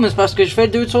calisse pas, mais c'est parce que je fais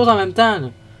 2 choses en même temps. Là.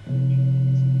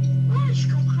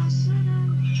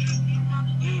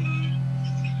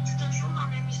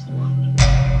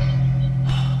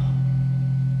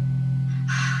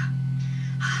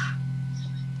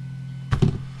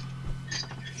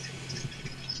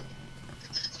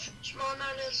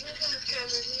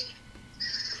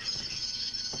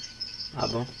 Ah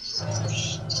bon?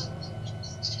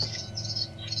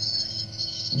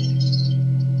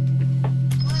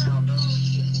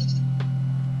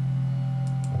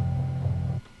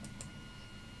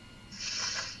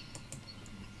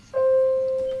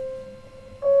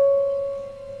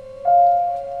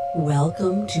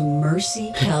 Welcome to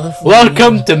Mercy, California.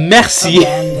 Welcome to Merci.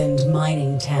 Abandoned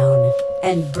mining town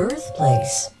and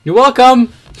birthplace. You're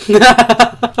welcome.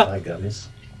 My gummies.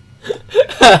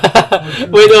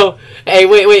 Wait, no. Hey,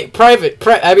 wait. I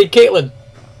mean, Caitlin.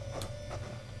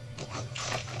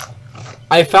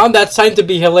 I found that sign to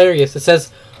be hilarious. It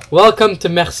says, "Welcome to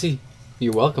Merci."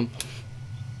 You're welcome.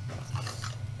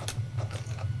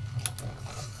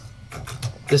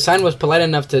 The sign was polite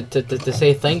enough to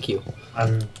say thank you.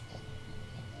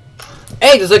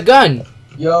 Hey, there's a gun!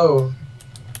 Yo.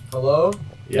 Hello?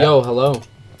 Yeah. Yo, hello.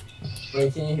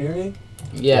 Wait, can you hear me?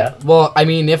 Yeah. Well, I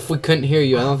mean, if we couldn't hear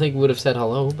you, I don't think we would have said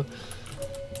hello. But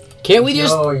can't we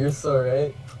just... Oh, you're so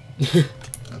right.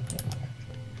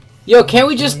 Yo, can't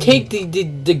we just take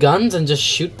the guns and just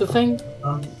shoot the thing?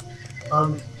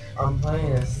 I'm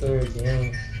playing a third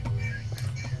game.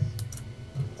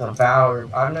 DEVOUR.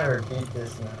 I've never beat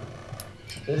this man.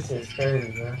 This is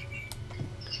crazy, bro.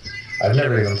 I've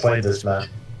never even played this map.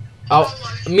 Oh,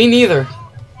 me neither.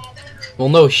 Well,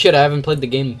 no shit, I haven't played the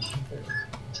game.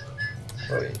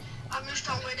 Wait.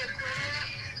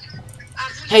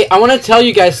 Hey, I want to tell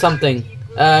you guys something.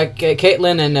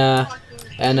 Caitlin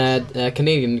and a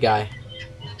Canadian guy.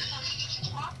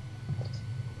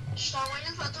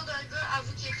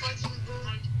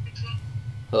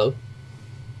 Hello?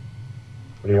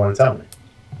 What do you want to tell me?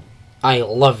 I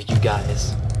love you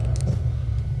guys.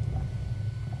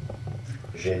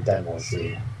 J'ai tellement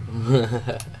aussi.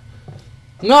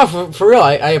 No, for real.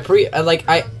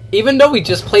 I even though we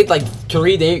just played like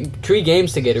three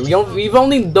games together, we've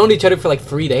only known each other for like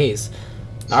 3 days.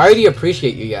 I already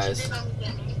appreciate you guys.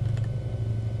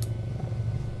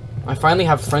 I finally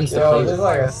have friends to play Yo, there's with.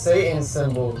 like a Satan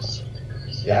symbol.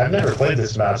 Yeah, I've never played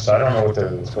this map, so I don't know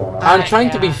what's going on. I'm trying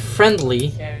to be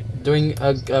friendly during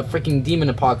a freaking demon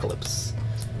apocalypse.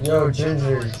 Yo,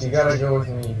 Ginger, you gotta go with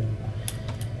me.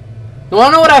 You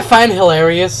wanna know what I find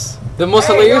hilarious? The most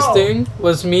Hey, hilarious yo. thing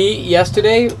was me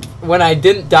yesterday when I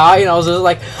didn't die and I was just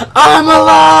like, I'm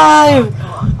alive!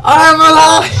 I'm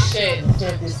alive! Shit. You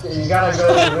can't be scared. You gotta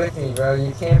go with me, bro.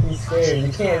 You can't be scared.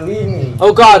 You can't leave me.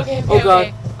 Oh god, Okay, oh okay, god,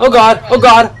 okay. oh god, oh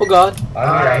god, oh god.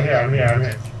 I'm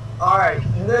here. Alright,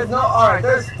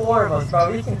 there's 4 of us,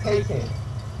 bro. We can take him.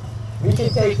 We can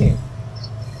take him.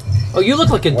 Oh, you look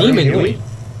like a What are we demon, doing? dude.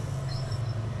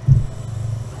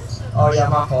 Oh yeah,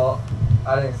 my fault.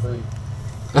 I didn't sleep.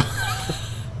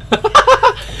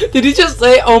 Did he just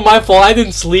say, oh my fault, I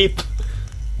didn't sleep?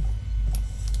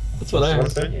 That's what I heard.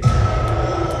 What's in here?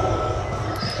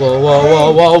 Whoa,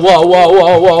 whoa, whoa, whoa, whoa,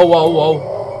 whoa, whoa, whoa, whoa,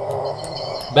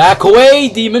 whoa. Back away,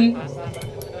 demon.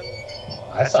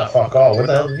 I saw fuck all. What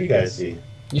the hell did you guys see?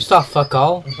 You saw fuck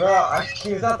all? Bro,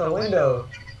 he was out the window.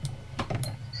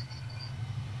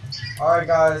 Alright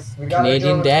guys, we gotta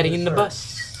Canadian go daddy to in the church.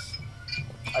 bus.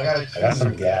 I got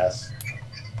some gas.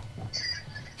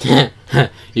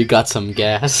 You got some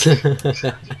gas.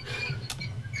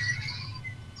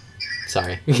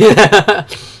 Sorry.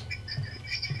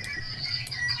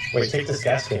 Wait, take this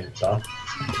gas can, Tom.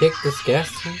 Kick this gas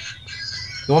can?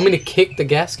 You want me to kick the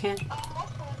gas can?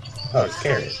 Oh, it's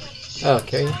carried. Oh,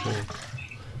 okay. Yeah.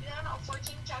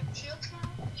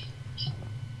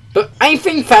 But I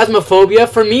think Phasmophobia,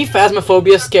 for me,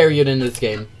 Phasmophobia is scarier than this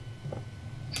game.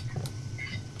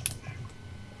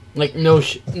 Like, no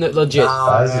legit. Nah,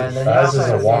 Faz man, is- then Faz y'all is a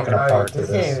playing walk in a right. park to This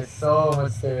this. game is so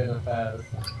much scarier than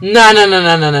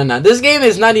Faz. No. This game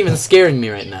is not even scaring me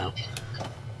right now.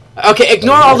 Okay,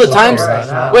 ignore all the times. Right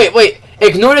now. Wait.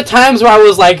 Ignore the times where I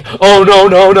was like, oh no,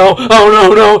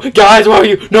 guys, why are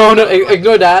you? No,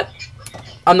 ignore that.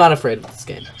 I'm not afraid of this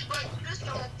game.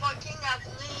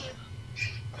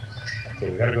 Okay,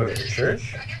 we gotta go to the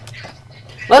church.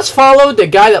 Let's follow the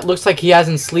guy that looks like he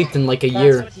hasn't slept in like a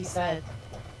year. That's what he said.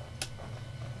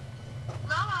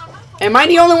 Am I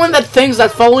the only one that thinks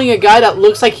that following a guy that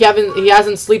looks like he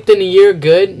hasn't slept in a year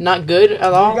good? Not good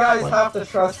at all? You guys have to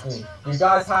trust me. You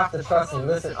guys have to trust me.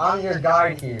 Listen, I'm your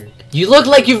guide here. You look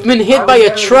like you've been hit by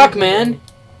a truck, man.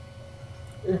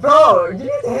 Bro, you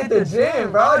need to hit the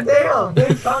gym, bro. Damn,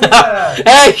 big chunk of that.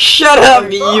 Hey, shut up,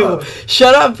 Like, you! fuck.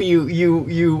 Shut up, you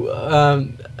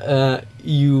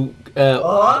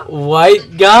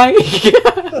white guy.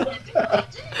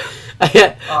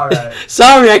 Alright.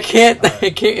 Sorry, I can't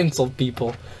insult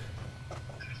people.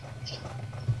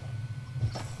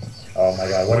 Oh my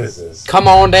god, what is this? Come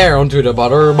on down to the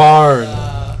butter barn.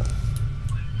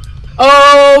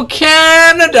 Oh,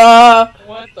 Canada!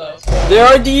 What the? There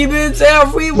are demons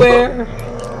everywhere.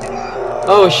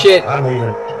 Oh shit! I'm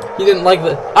leaving. You didn't like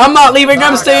the. I'm not leaving.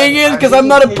 I'm Nah, staying guys, in because I I'm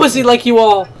not a need pussy to- like you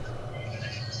all.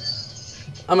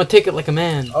 I'm gonna take it like a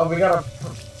man. Oh, we gotta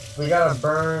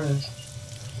burn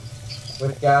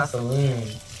with gasoline.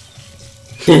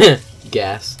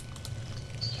 Gas.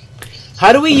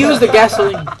 How do we use the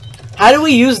gasoline? How do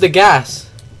we use the gas?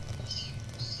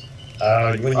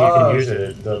 When you can use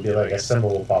it, there'll be like a symbol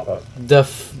will pop up.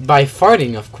 By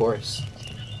farting, of course.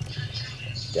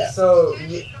 Yeah. So,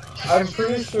 I'm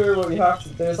pretty sure what we have to,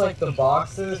 there's like the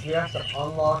boxes, we have to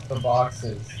unlock the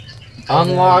boxes.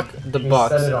 Unlock the we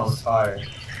boxes. set it on fire.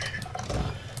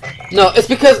 No, it's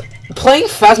because playing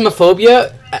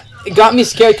Phasmophobia it got me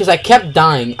scared because I kept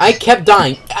dying.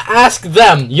 Ask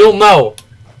them, you'll know.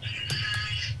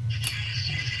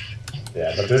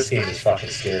 Yeah, but this game is fucking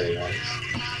scary, man.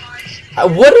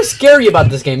 What is scary about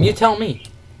this game? You tell me.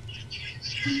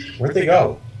 Where'd they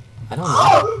go? I don't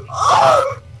know.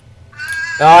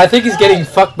 Oh, I think he's getting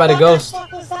fucked by the ghost.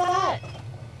 What the fuck was that?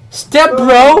 Step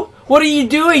bro! What are you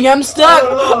doing? I'm stuck!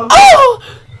 Oh!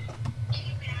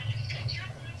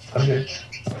 I'm here.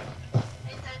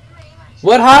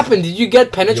 What happened? Did you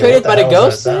get penetrated by the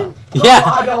ghost? Yeah.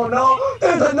 I don't know.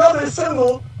 There's another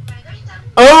symbol.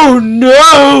 Oh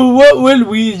no! What will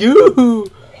we do?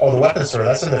 Oh, the weapon store.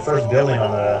 That's in the first building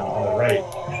on the right.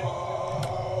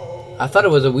 I thought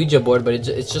it was a Ouija board, but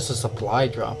it's just a supply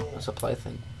drop. A supply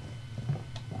thing.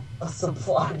 A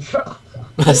supply drop.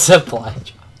 A supply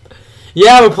drop.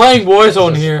 Yeah, we're playing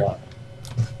Warzone here.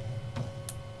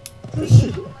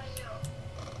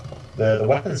 The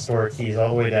weapon store key is all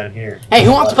the way down here. Hey,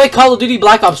 who wants to play Call of Duty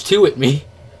Black Ops 2 with me?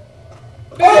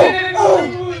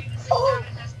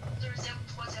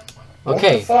 Okay. What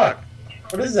the fuck?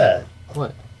 What is that?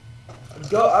 What?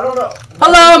 Go, I don't know.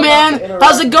 Hello, man!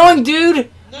 How's it going, dude?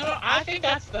 No, I think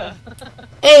that's the...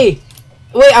 Hey!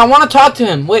 Wait, I want to talk to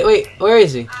him. Wait, where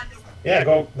is he? Yeah,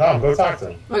 go talk to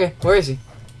him. Okay, where is he?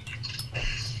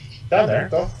 Down there.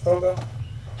 Go.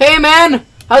 Hey, man!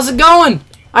 How's it going?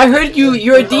 I heard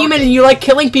you're a demon and you like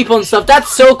killing people and stuff.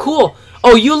 That's so cool.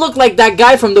 Oh, you look like that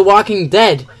guy from The Walking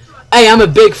Dead. Hey, I'm a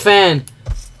big fan.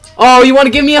 Oh, you want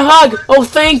to give me a hug? Oh,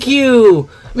 thank you.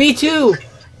 Me too.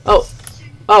 Oh,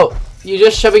 you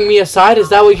just shoving me aside? Is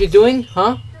that what you're doing?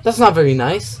 Huh? That's not very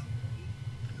nice.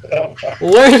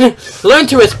 Learn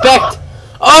to respect.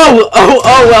 Oh,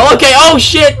 well, okay. Oh,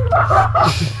 shit.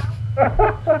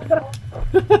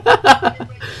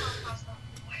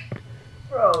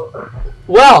 Bro.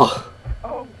 Well.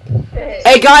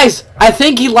 Hey, guys, I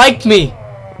think he liked me.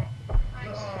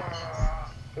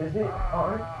 Is he?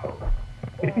 Oh.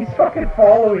 He's fucking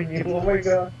following you. Oh my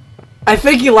god. I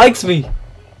think he likes me.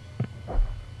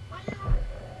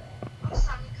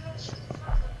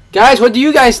 Guys, what do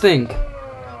you guys think?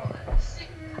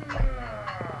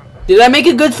 Did I make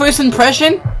a good first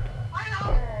impression?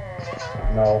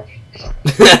 No.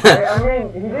 I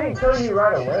mean, he didn't kill you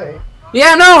right away.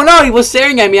 Yeah, no, he was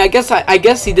staring at me. I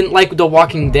guess he didn't like The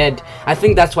Walking Dead. I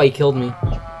think that's why he killed me.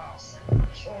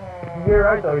 You're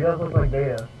right though, he does look like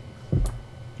Data.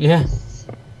 Yeah.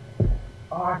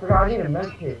 Oh, I forgot, I need a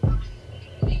med kit.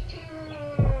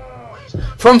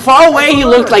 From far away, he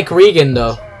looked like Regan,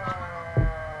 though.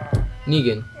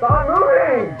 Negan. Stop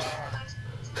moving!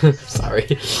 Sorry.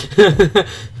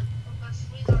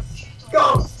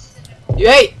 Go!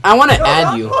 Hey, I want to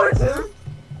add you.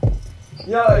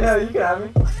 Yeah, you can have me.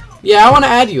 Yeah, I want to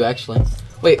add you, actually.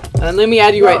 Wait, let me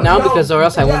add you right now, because or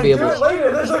else I won't be able to. Do it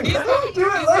later, there's a... Do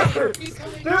it later! Do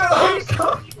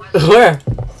it later! Where?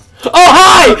 Oh,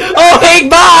 hi! Oh, hey,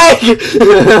 bye!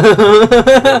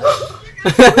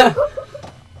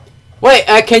 Wait,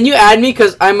 can you add me?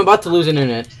 Because I'm about to lose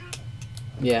internet.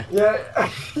 Yeah. Yeah.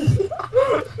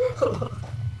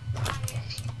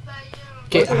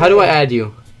 Okay, how do I add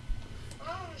you?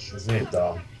 His name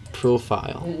Dom.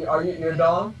 Profile. Are you your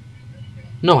Dom?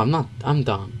 No, I'm not. I'm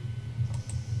Dom.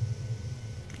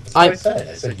 That's what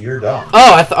I said you're Dom.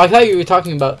 Oh, I thought you were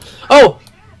talking about... Oh!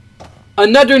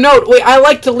 Another note! Wait, I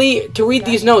like to read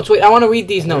these notes. Wait, I want to read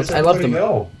these notes. I love them. Wait.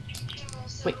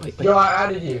 Yo, I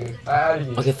added you.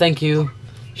 Okay, thank you.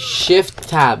 Shift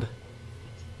tab.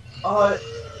 Oh,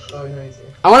 no, he's here.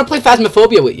 I want to play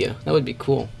Phasmophobia with you. That would be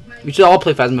cool. We should all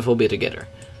play Phasmophobia together.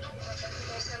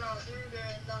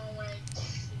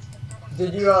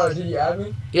 Did you add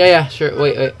me? Yeah, sure.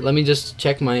 Wait. Let me just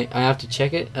check my... I have to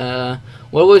check it.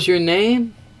 What was your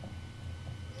name?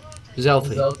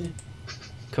 Zelty.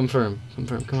 Confirm.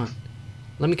 Come on.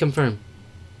 Let me confirm.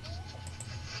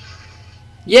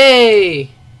 Yay!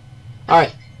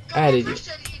 Alright. I added you.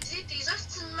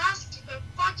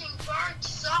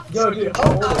 Yo, dude,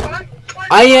 how old are you?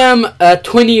 I am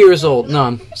 20 years old. No,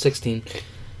 I'm 16.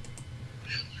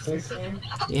 16?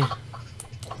 Yeah.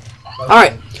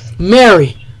 Alright.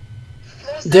 Mary.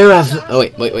 There have... Oh,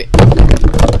 wait.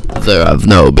 There have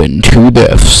now been 2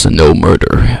 deaths and no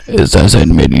murder. As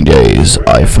in many days,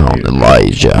 I found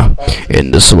Elijah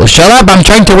in the sewer. Shut up! I'm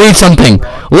trying to read something!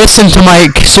 Listen to my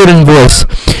student voice.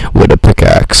 With a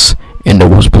pickaxe, and there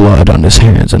was blood on his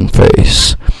hands and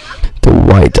face. The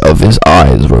white of his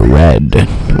eyes were red.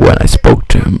 When I spoke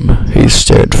to him, he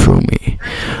stared through me.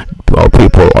 While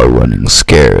people are running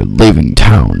scared, leaving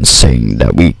town, saying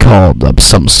that we called up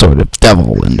some sort of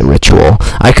devil in the ritual.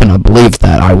 I cannot believe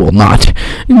that. I will not.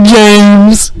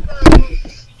 James!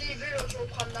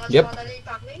 Yep.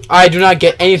 I do not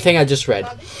get anything I just read.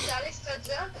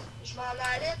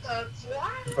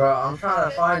 Bro, I'm trying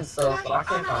to find stuff, but I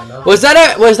can't find nothing. Was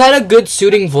that a good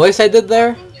suiting voice I did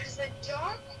there?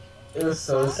 It was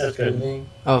so soothing.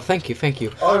 Oh, thank you, thank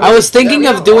you. Oh, I was thinking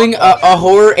of doing a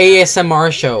horror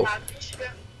ASMR show.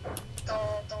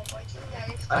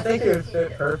 I think it would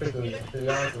fit perfectly, to be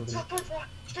honest with you.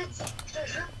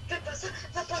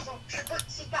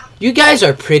 You guys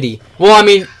are pretty. Well, I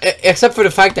mean, except for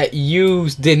the fact that you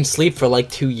didn't sleep for like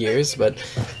 2 years, but...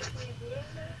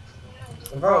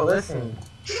 Bro, listen.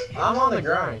 I'm on the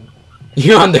grind.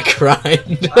 You're on the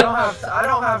grind. I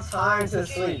don't have time to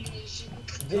sleep.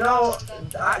 You know,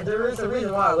 there is a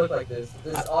reason why I look like this.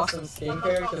 This awesome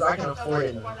skincare, because I can afford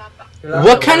it now.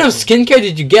 What kind of skincare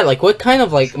did you get? Like, what kind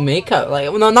of, like, makeup?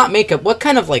 Like, no, not makeup. What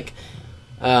kind of, like,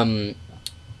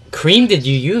 cream did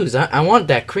you use? I want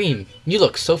that cream. You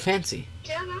look so fancy.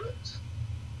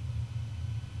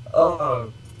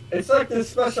 It's like this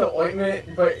special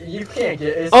ointment, but you can't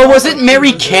get it. Oh, was it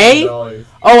Mary Kay? Oh,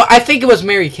 I think it was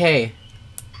Mary Kay.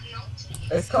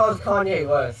 It's called Kanye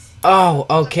West. Oh,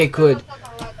 okay, good.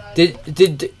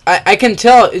 I can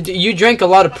tell you drank a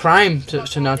lot of Prime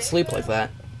to not sleep like that.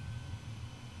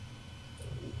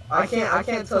 I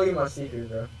can't tell you my secret,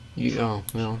 bro. Oh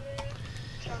well.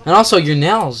 And also your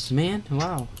nails, man.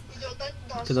 Wow.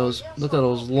 Look at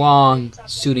those long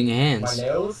suiting hands. My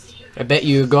nails? I bet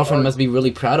your girlfriend must be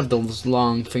really proud of those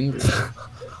long fingers.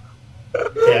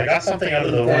 Yeah, I got something out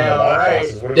of the one of the lock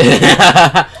boxes. What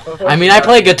are we I mean, I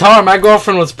play guitar. My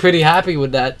girlfriend was pretty happy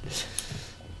with that.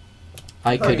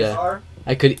 I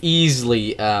could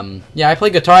easily, yeah, I play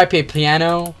guitar, I play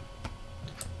piano.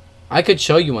 I could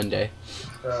show you one day.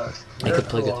 I could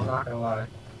play guitar. I'm not gonna lie.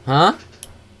 Huh?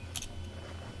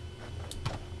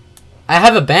 I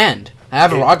have a band. I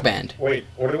have a rock band. Wait,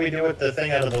 what do we do with the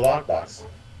thing out of the lockbox?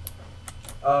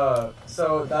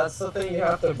 So that's the thing you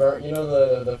have to burn. You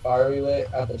know the fire we lit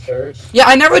at the church? Yeah,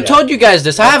 I never told you guys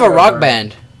this. I have a rock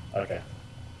band. Okay.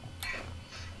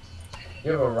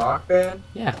 You have a rock band?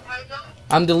 Yeah.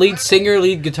 I'm the lead singer,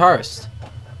 lead guitarist.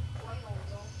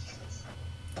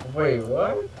 Wait,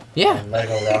 what? Yeah.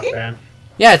 Lego rock band.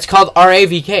 Yeah, it's called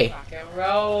RAVK. Rock and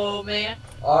roll, man.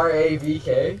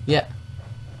 RAVK? Yeah.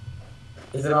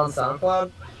 Is it on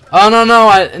SoundCloud? Oh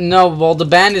no, well the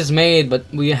band is made, but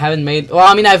we haven't made. Well,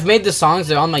 I mean I've made the songs.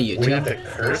 They're on my YouTube. We have to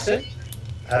curse it.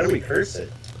 How do we curse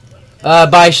it?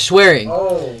 By swearing.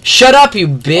 Oh. Shut up, you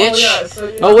bitch. Oh, yeah, so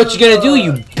you know What you gonna do,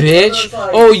 you bitch?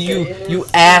 like, Oh, you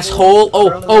asshole.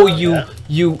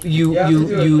 You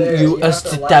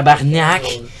tabarnak.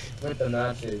 With the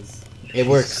matches. It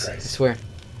works. I swear.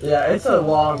 Yeah, it's a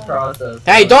long process.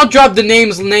 Hey, don't drop the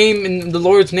name in the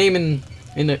Lord's name in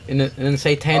a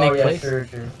satanic place. True.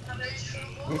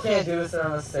 You can't do this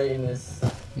on a Satanist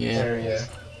area.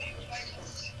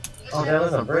 Oh, that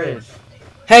was a bridge.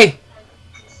 Hey,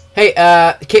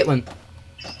 Caitlin.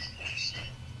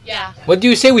 Yeah. What do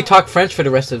you say we talk French for the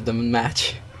rest of the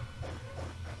match?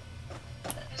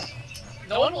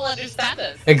 No one will understand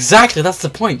us. Exactly, that's the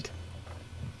point.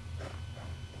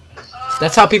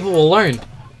 That's how people will learn.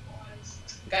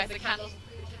 Guys, the candles.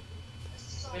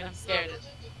 Wait, I'm scared.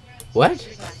 What?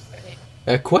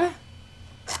 Okay. Quoi?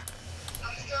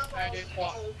 1, 2,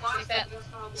 3. C'est fait.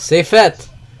 C'est fait.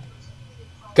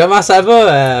 Comment ça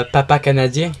va, papa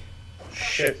canadien?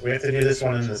 Shit, we have to do this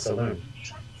one in the saloon.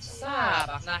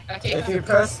 Tabarnak. Okay. If you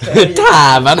press K,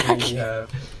 Tabarnak.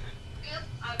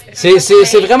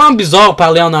 C'est vraiment bizarre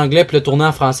parler en anglais puis le tourner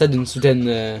en français d'une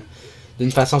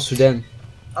façon soudaine.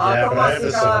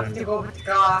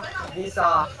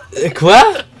 Quoi?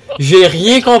 J'ai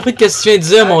rien compris de ce que tu viens de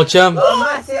dire, mon chum.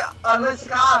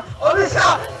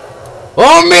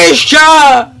 Oh,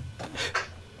 Mishka!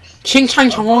 Ching chang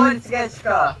chong.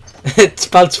 Tu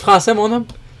parles-tu français, mon homme?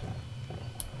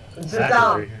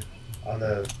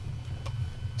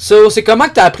 So, c'est comment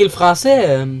que t'as appris le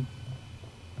français?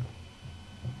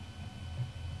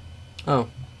 Oh.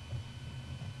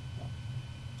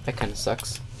 That kinda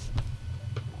sucks.